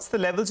 What's the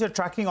levels you're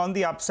tracking on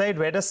the upside?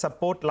 Where does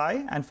support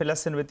lie? And fill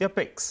us in with your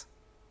picks.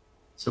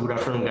 So good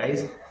afternoon,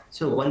 guys.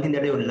 So one thing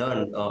that I've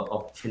learned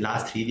of the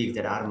last 3 weeks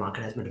that our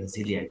market has been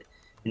resilient.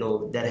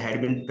 There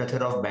had been a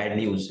plethora of bad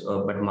news,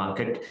 but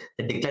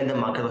the decline in the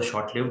market was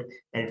short-lived,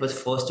 and it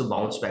was first to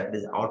bounce back. It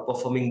is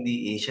outperforming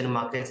the Asian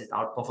markets, it's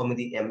outperforming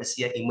the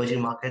MSCI emerging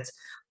markets.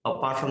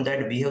 Apart from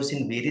that, we have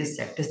seen various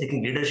sectors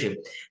taking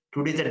leadership.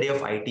 Today is the day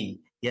of IT.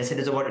 Yes, it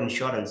is about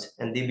insurance,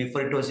 and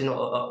before it was,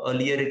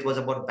 earlier it was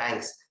about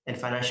banks and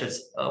financials.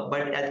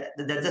 But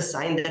that's a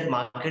sign that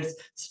markets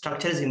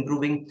structure is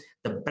improving,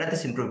 the breadth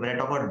is improving. When I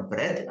talk about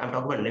breadth, I'm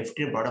talking about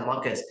Nifty and broader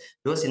markets.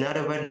 There was a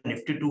scenario where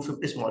Nifty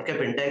 250 small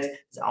cap index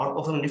is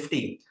outperforming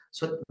Nifty.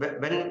 So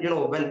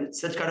when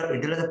such kind of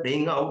indicators are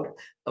playing out,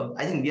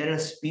 I think we are in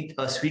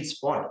a sweet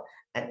spot.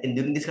 And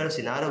during this kind of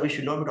scenario, we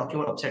should not be talking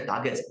about upside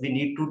targets. We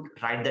need to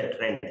ride that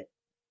trend.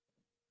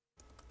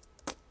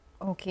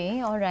 Okay,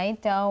 all right.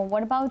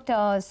 What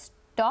about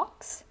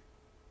stocks?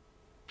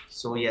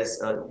 So yes,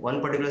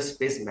 one particular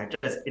space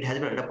matters. It has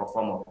been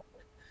underperformer.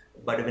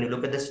 But when you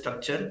look at the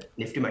structure,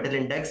 Nifty Metal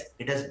Index,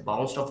 it has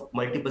bounced off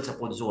multiple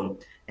support zone.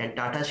 And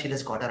Tata Steel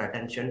has caught our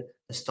attention.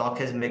 The stock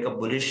has made a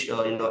bullish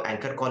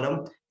anchor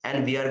column.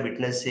 And we are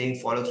witnessing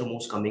follow-through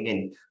moves coming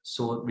in.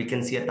 So we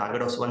can see a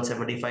target of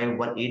 175,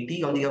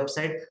 180 on the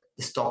upside.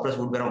 The stop loss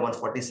would be around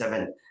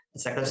 147. The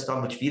second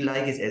stock which we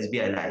like is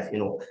SBI Life.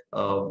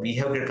 We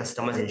have great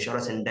customers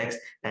insurance index,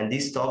 and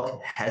this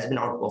stock has been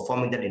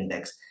outperforming that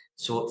index.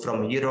 So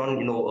from here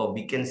on,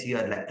 we can see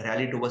a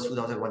rally towards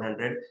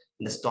 2,100, and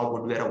the stock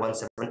would be around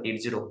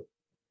 1780.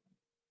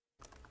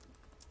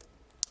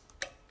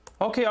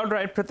 Okay, all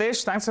right,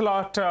 Pritesh, thanks a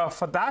lot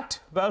for that.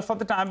 Well, for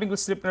the time being, we'll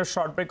slip in a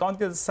short break. On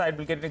the other side,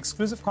 we'll get an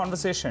exclusive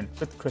conversation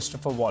with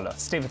Christopher Waller.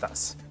 Stay with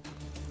us.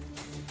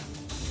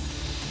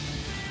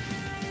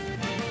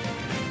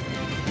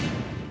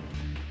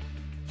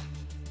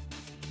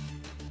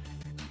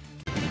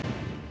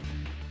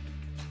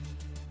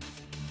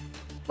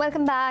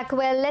 Welcome back.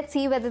 Well, let's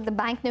see whether the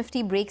Bank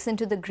Nifty breaks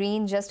into the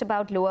green, just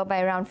about lower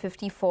by around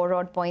 54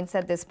 odd points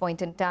at this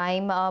point in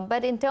time.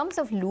 But in terms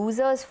of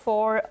losers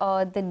for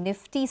the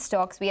Nifty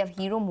stocks, we have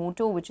Hero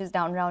Moto, which is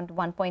down around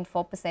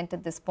 1.4%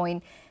 at this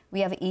point.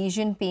 We have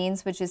Asian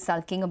Paints, which is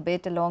sulking a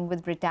bit, along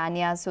with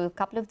Britannia. So a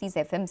couple of these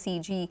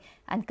FMCG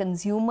and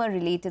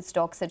consumer-related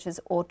stocks, such as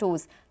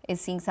autos, is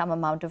seeing some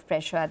amount of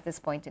pressure at this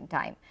point in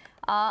time.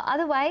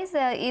 Otherwise,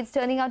 it's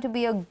turning out to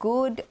be a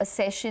good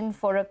session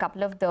for a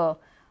couple of the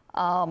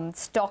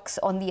stocks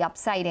on the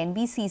upside.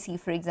 NBCC,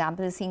 for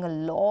example, is seeing a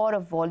lot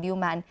of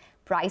volume and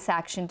price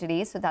action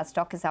today. So that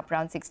stock is up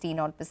around 16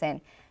 odd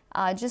percent.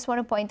 Just want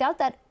to point out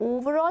that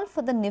overall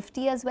for the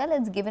Nifty as well,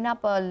 it's given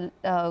up a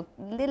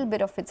little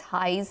bit of its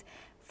highs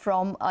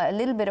from a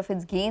little bit of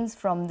its gains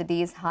from the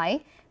day's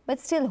high, but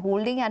still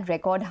holding at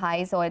record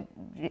highs, or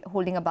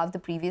holding above the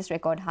previous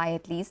record high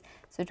at least.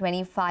 So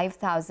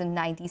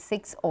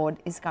 25,096 odd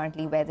is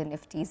currently where the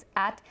Nifty is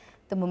at.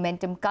 The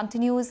momentum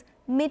continues.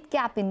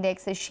 Mid-cap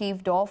index has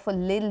shaved off a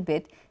little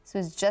bit, so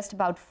it's just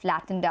about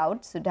flattened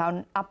out. So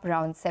down up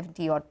around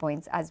 70 odd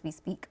points as we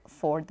speak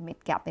for the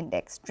mid-cap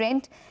index.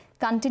 Trent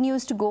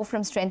continues to go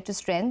from strength to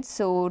strength.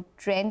 So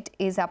Trent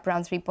is up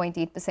around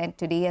 3.8%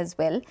 today as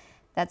well.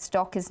 That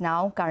stock is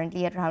now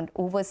currently at around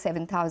over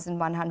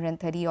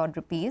 7,130 odd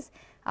rupees,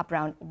 up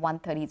around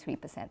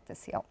 133%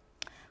 this year.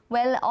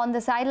 Well, on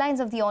the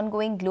sidelines of the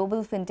ongoing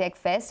Global FinTech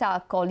Fest,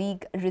 our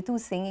colleague Ritu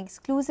Singh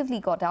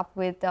exclusively got up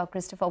with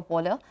Christopher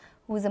Waller,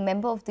 who is a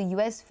member of the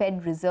US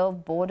Fed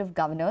Reserve Board of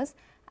Governors,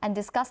 and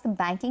discussed the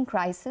banking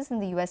crisis in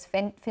the US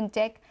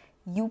FinTech,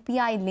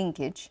 UPI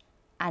linkage,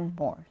 and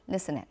more.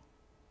 Listen in.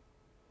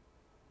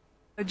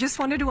 I just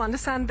wanted to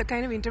understand the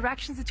kind of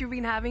interactions that you've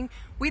been having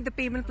with the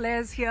payment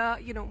players here.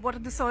 What are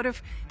the sort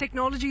of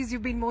technologies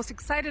you've been most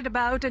excited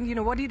about,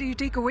 and what did you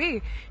take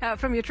away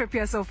from your trip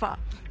here so far?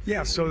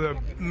 Yeah, so the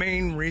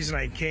main reason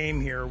I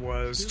came here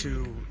was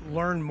to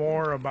learn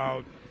more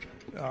about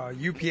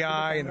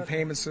UPI and the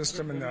payment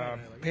system and the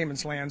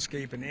payments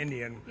landscape in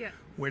India,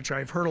 which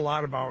I've heard a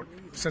lot about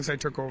since I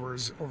took over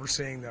as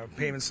overseeing the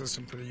payment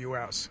system for the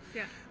U.S.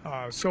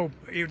 So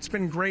it's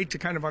been great to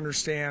kind of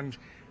understand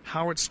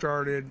how it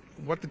started,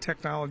 what the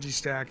technology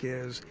stack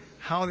is,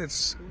 how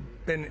it's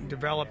been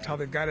developed, how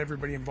they've got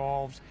everybody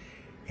involved,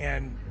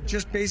 and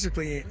just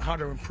basically how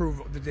to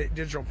improve the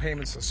digital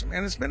payment system.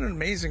 And it's been an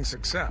amazing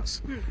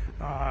success.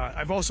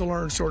 I've also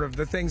learned sort of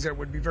the things that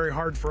would be very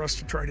hard for us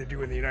to try to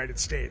do in the United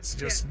States,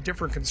 just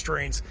different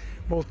constraints,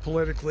 both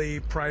politically,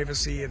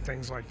 privacy, and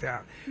things like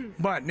that.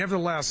 But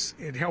nevertheless,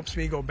 it helps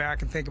me go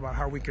back and think about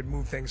how we could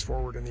move things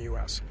forward in the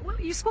U.S. Well,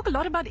 you spoke a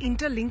lot about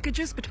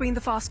interlinkages between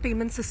the fast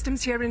payment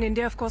systems here in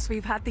India. Of course,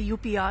 we've had the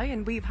UPI,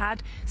 and we've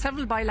had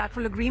several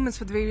bilateral agreements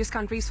with various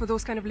countries for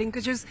those kind of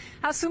linkages.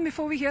 How soon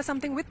before we hear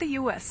something with the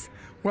U.S.?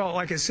 Well,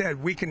 like I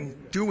said, we can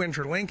do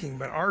interlinking,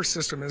 but our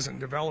system isn't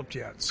developed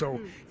yet. So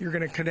you're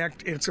going to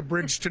connect, it's a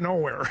bridge to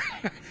nowhere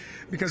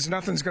because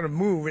nothing's going to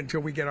move until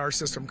we get our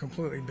system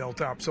completely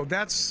built up. So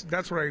that's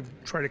what I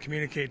try to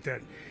communicate,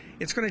 that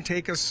it's going to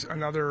take us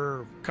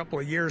another couple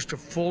of years to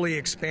fully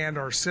expand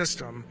our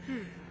system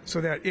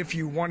so that if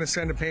you want to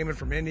send a payment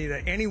from India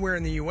to anywhere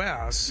in the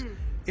U.S.,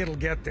 it'll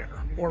get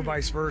there, or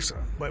vice versa.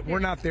 But we're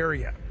not there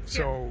yet.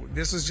 So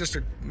this is just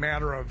a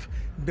matter of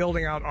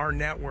building out our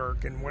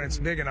network, and when it's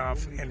big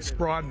enough and it's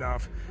broad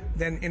enough,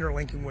 then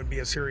interlinking would be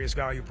a serious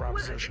value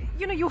proposition.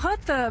 Well, you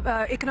heard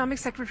the Economic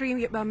Secretary,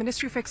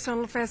 Ministry of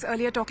External Affairs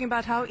earlier talking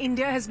about how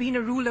India has been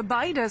a rule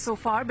abider so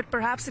far, but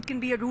perhaps it can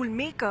be a rule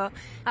maker.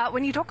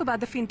 When you talk about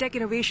the fintech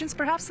innovations,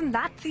 perhaps in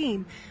that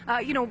theme,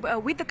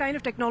 with the kind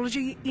of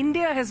technology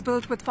India has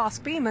built with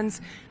fast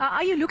payments,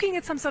 are you looking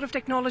at some sort of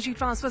technology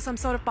transfer, some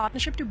sort of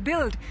partnership to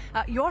build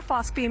your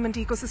fast payment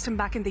ecosystem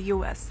back in the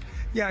U.S.?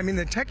 Yeah, I mean,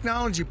 the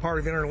technology part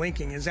of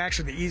interlinking is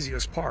actually the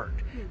easiest part.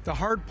 The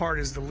hard part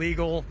is the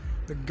legal,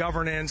 the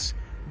governance,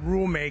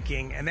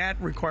 rulemaking, and that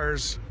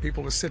requires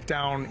people to sit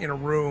down in a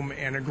room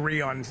and agree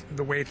on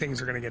the way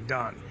things are going to get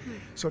done.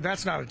 So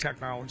that's not a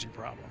technology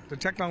problem. The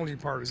technology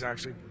part is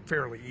actually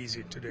fairly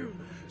easy to do.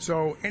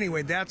 So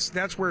anyway,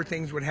 that's where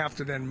things would have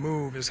to then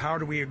move, is how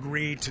do we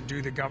agree to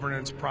do the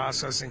governance,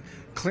 processing,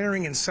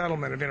 clearing and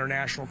settlement of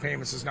international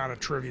payments is not a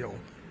trivial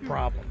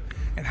problem,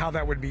 and how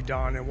that would be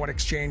done and what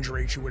exchange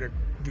rates you would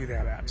do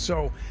that at.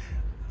 So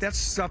that's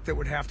stuff that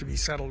would have to be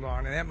settled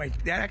on, and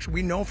that actually,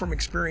 we know from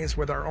experience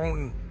with our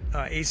own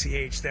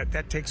ACH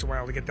that takes a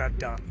while to get that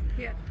done.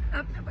 Yeah.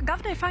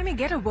 Governor, if I may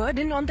get a word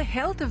in on the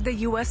health of the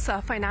U.S.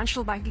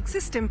 Financial banking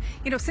system,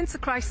 since the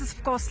crisis,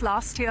 of course,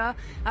 last year,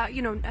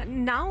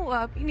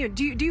 now,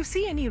 do you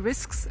see any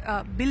risks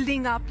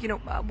building up?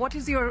 What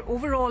is your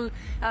overall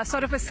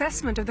sort of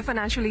assessment of the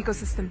financial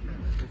ecosystem?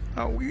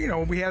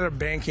 We had a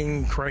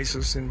banking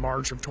crisis in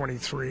March of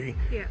 23.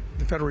 Yeah.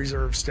 The Federal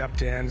Reserve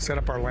stepped in, set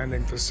up our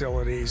lending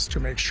facilities to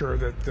make sure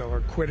that the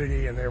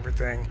liquidity and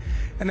everything,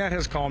 and that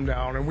has calmed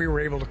down, and we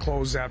were able to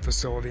close that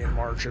facility in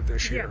March of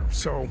this year. Yeah.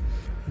 So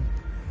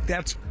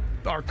that's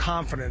our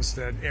confidence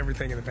that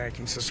everything in the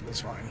banking system is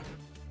fine.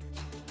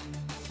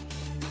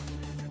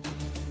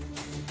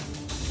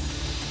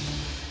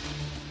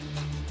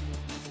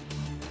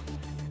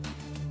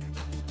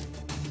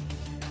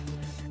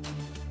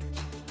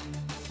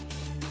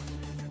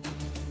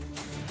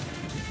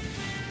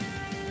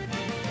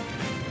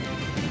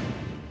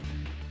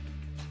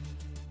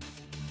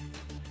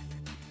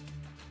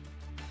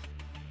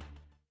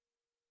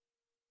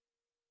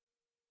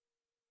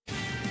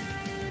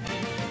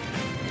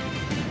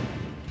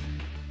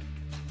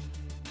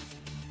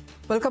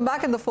 Welcome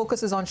back, and the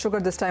focus is on sugar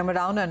this time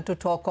around. And to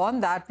talk on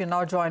that, we're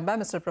now joined by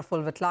Mr.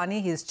 Praful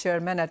Vitlani. He is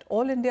chairman at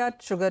All India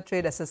Sugar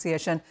Trade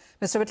Association.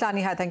 Mr.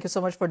 Vitlani, hi, thank you so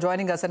much for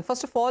joining us. And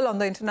first of all, on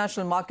the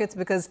international markets,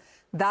 because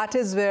that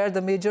is where the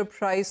major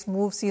price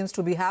move seems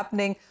to be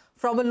happening,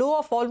 from a low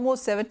of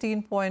almost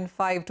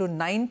 17.5 to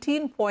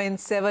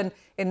 19.7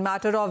 in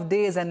matter of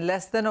days, and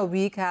less than a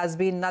week has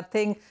been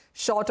nothing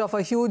short of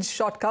a huge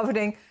short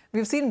covering.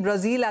 We've seen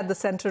Brazil at the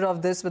center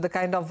of this with the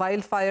kind of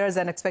wildfires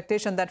and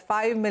expectation that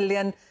 5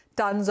 million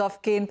tons of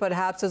cane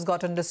perhaps has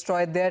gotten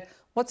destroyed there.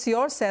 What's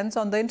your sense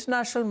on the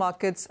international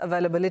markets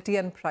availability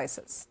and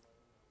prices?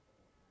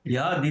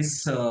 Yeah,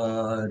 this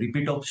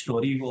repeat of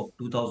story of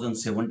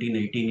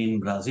 2017-18 in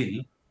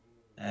Brazil,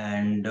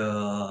 and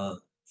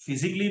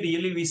physically,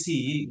 really, we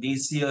see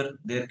this year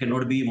there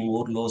cannot be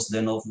more loss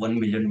than of 1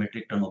 million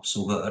metric ton of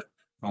sugar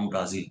from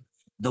Brazil.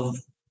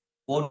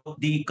 What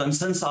the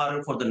concerns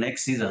are for the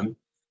next season,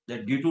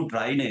 that due to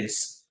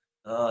dryness,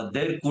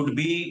 there could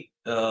be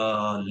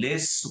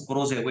less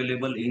sucrose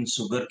available in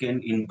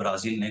sugarcane in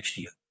Brazil next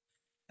year.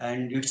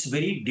 And it's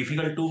very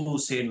difficult to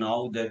say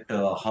now that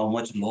how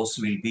much loss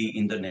will be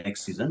in the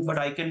next season. But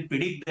I can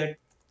predict that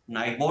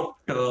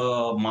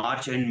NIBOT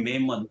March and May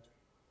month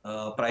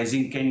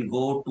pricing can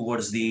go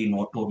towards the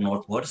north or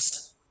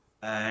northwards,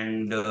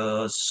 and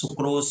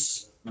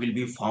sucrose will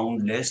be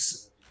found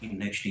less in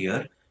next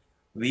year.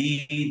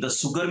 The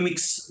sugar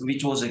mix,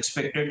 which was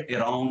expected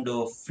around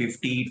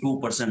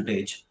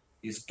 52%,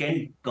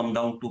 can come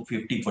down to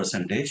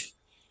 50%.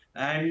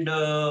 And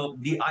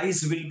the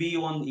eyes will be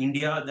on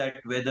India,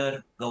 that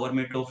whether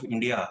government of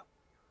India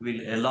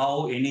will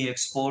allow any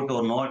export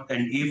or not,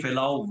 and if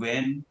allow,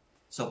 when.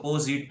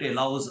 Suppose it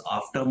allows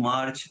after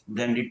March,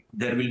 then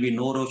there will be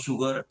no raw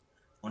sugar,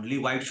 only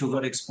white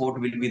sugar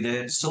export will be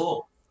there.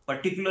 So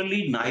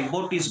particularly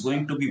NIBOT is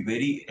going to be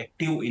very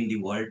active in the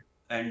world,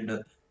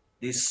 and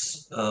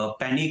this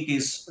panic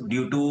is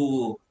due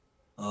to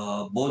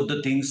both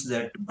the things,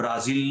 that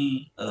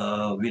Brazil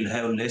will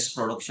have less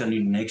production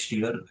in next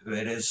year,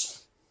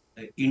 whereas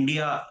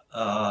India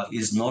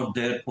is not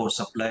there for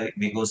supply,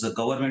 because the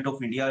government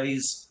of India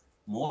is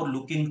more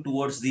looking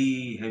towards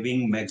the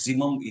having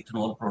maximum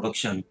ethanol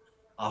production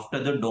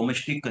after the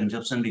domestic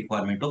consumption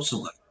requirement of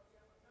sugar.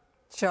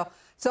 Sure.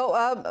 So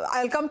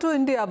I'll come to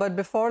India, but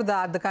before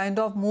that, the kind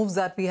of moves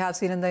that we have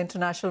seen in the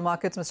international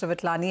markets, Mr.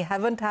 Vitlani,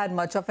 haven't had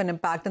much of an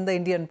impact in the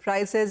Indian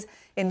prices,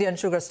 Indian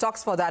sugar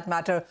stocks for that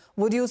matter.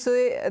 Would you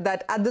say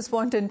that at this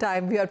point in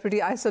time, we are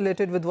pretty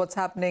isolated with what's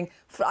happening,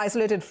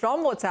 isolated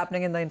from what's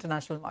happening in the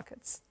international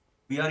markets?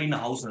 We are in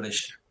house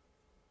arrest.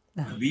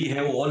 We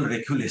have all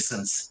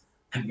regulations.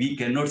 We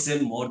cannot sell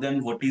more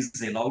than what is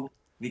allowed.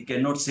 We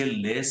cannot sell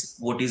less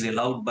what is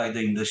allowed by the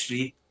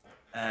industry.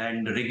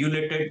 And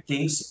regulated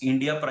things,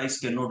 India price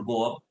cannot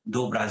go up,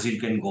 though Brazil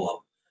can go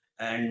up.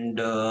 And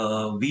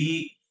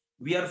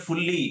we are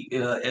fully,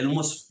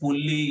 almost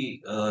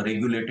fully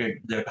regulated,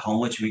 that how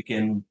much we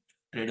can,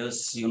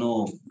 traders,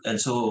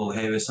 also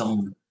have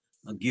some,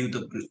 give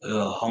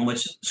the how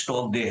much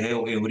stock they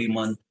have every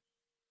month.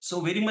 So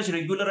very much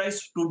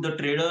regularized to the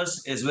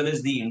traders as well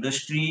as the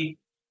industry,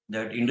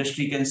 that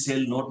industry can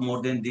sell not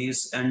more than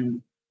this,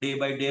 and day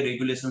by day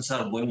regulations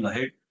are going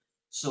ahead.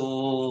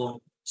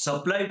 So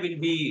supply will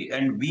be,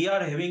 and we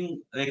are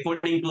having,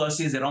 according to us,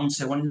 is around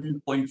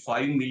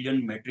 7.5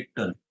 million metric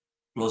ton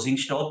closing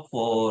stock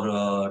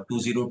for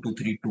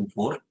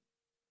 2023-24.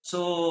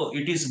 So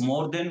it is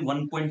more than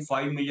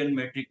 1.5 million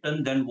metric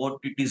ton than what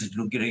it is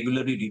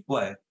regularly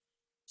required.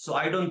 So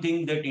I don't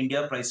think that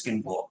India price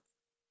can go up.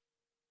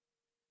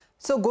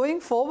 So going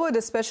forward,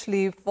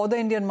 especially for the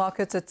Indian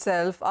markets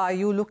itself, are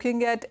you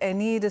looking at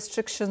any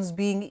restrictions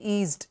being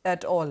eased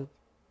at all?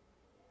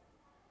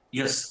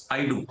 Yes,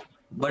 I do.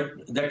 But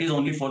that is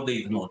only for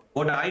the ethanol.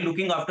 What I'm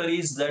looking after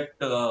is that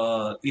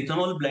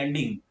ethanol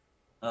blending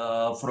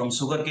from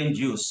sugarcane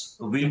juice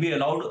will be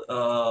allowed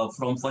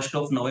from 1st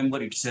of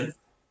November itself.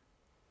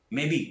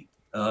 Maybe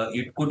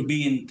It could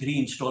be in 3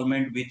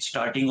 installments with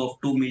starting of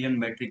 2 million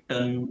metric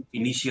ton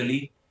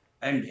initially.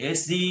 And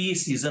as the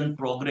season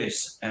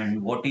progress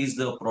and what is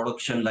the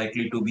production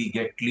likely to be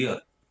get clear,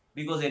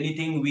 because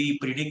anything we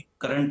predict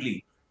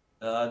currently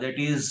that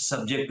is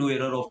subject to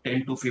error of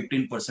 10 to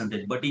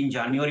 15%. But in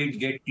January, it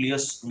get clear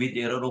with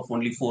error of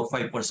only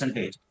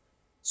 4-5%.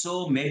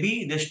 So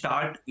maybe they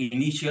start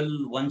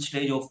initial one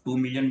stage of 2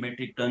 million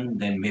metric ton,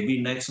 then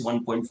maybe next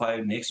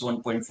 1.5, next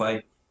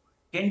 1.5,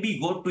 can be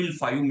go till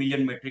 5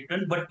 million metric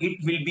ton, but it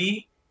will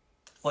be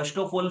first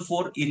of all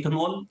for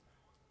ethanol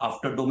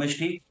after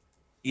domestic.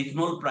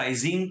 Ethanol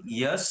pricing,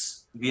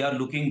 yes, we are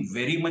looking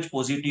very much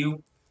positive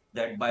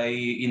that by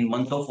in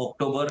month of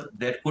October,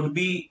 there could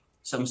be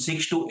some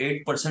 6 to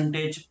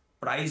 8%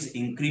 price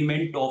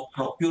increment of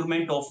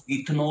procurement of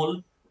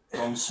ethanol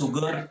from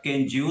sugar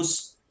cane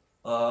juice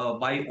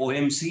by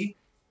OMC.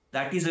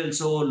 That is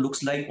also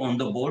looks like on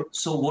the board.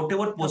 So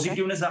whatever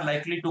positiveness are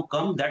likely to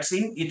come, that's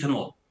in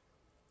ethanol.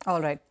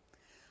 All right.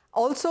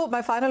 Also,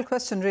 my final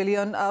question really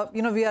on,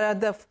 we are at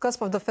the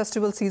cusp of the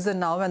festival season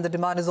now and the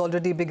demand has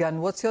already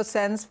begun. What's your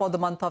sense for the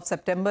month of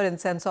September in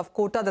sense of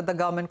quota that the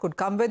government could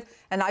come with?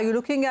 And are you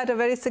looking at a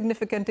very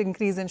significant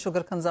increase in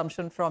sugar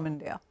consumption from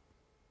India?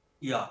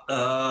 Yeah,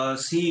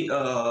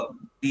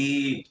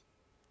 the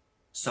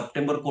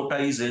September quota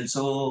is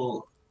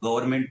also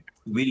government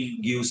will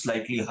give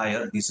slightly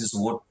higher. This is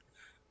what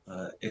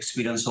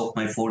experience of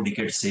my 4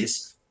 decades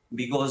says.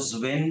 Because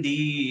when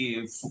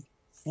the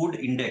food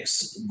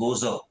index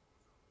goes up,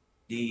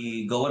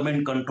 the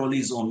government control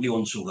is only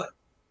on sugar.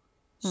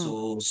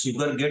 So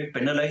sugar get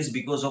penalized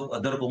because of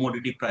other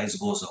commodity price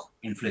goes up,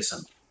 inflation.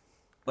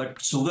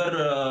 But sugar,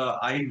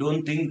 I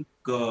don't think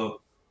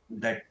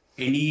that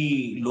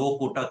any low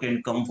quota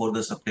can come for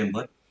the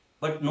September,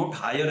 but not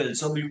higher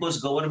also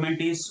because government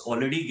is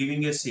already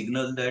giving a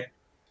signal that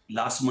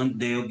last month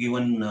they have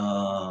given,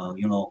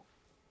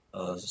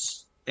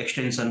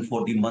 extension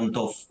for the month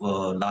of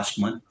last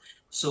month.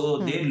 So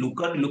they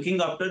looking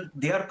after,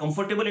 they are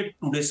comfortable at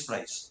today's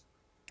price.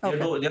 They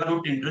are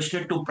not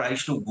interested to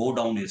price to go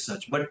down as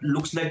such, but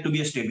looks like to be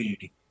a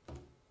stability.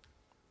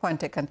 Point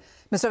taken.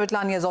 Mr.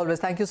 Vithlani, as always,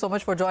 thank you so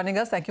much for joining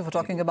us. Thank you for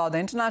talking about the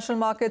international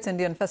markets,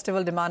 Indian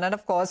festival demand, and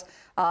of course,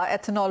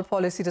 ethanol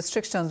policy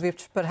restrictions,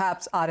 which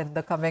perhaps are in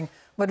the coming.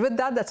 But with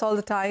that, that's all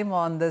the time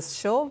on this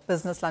show.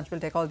 Business Lunch will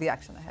take all the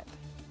action ahead.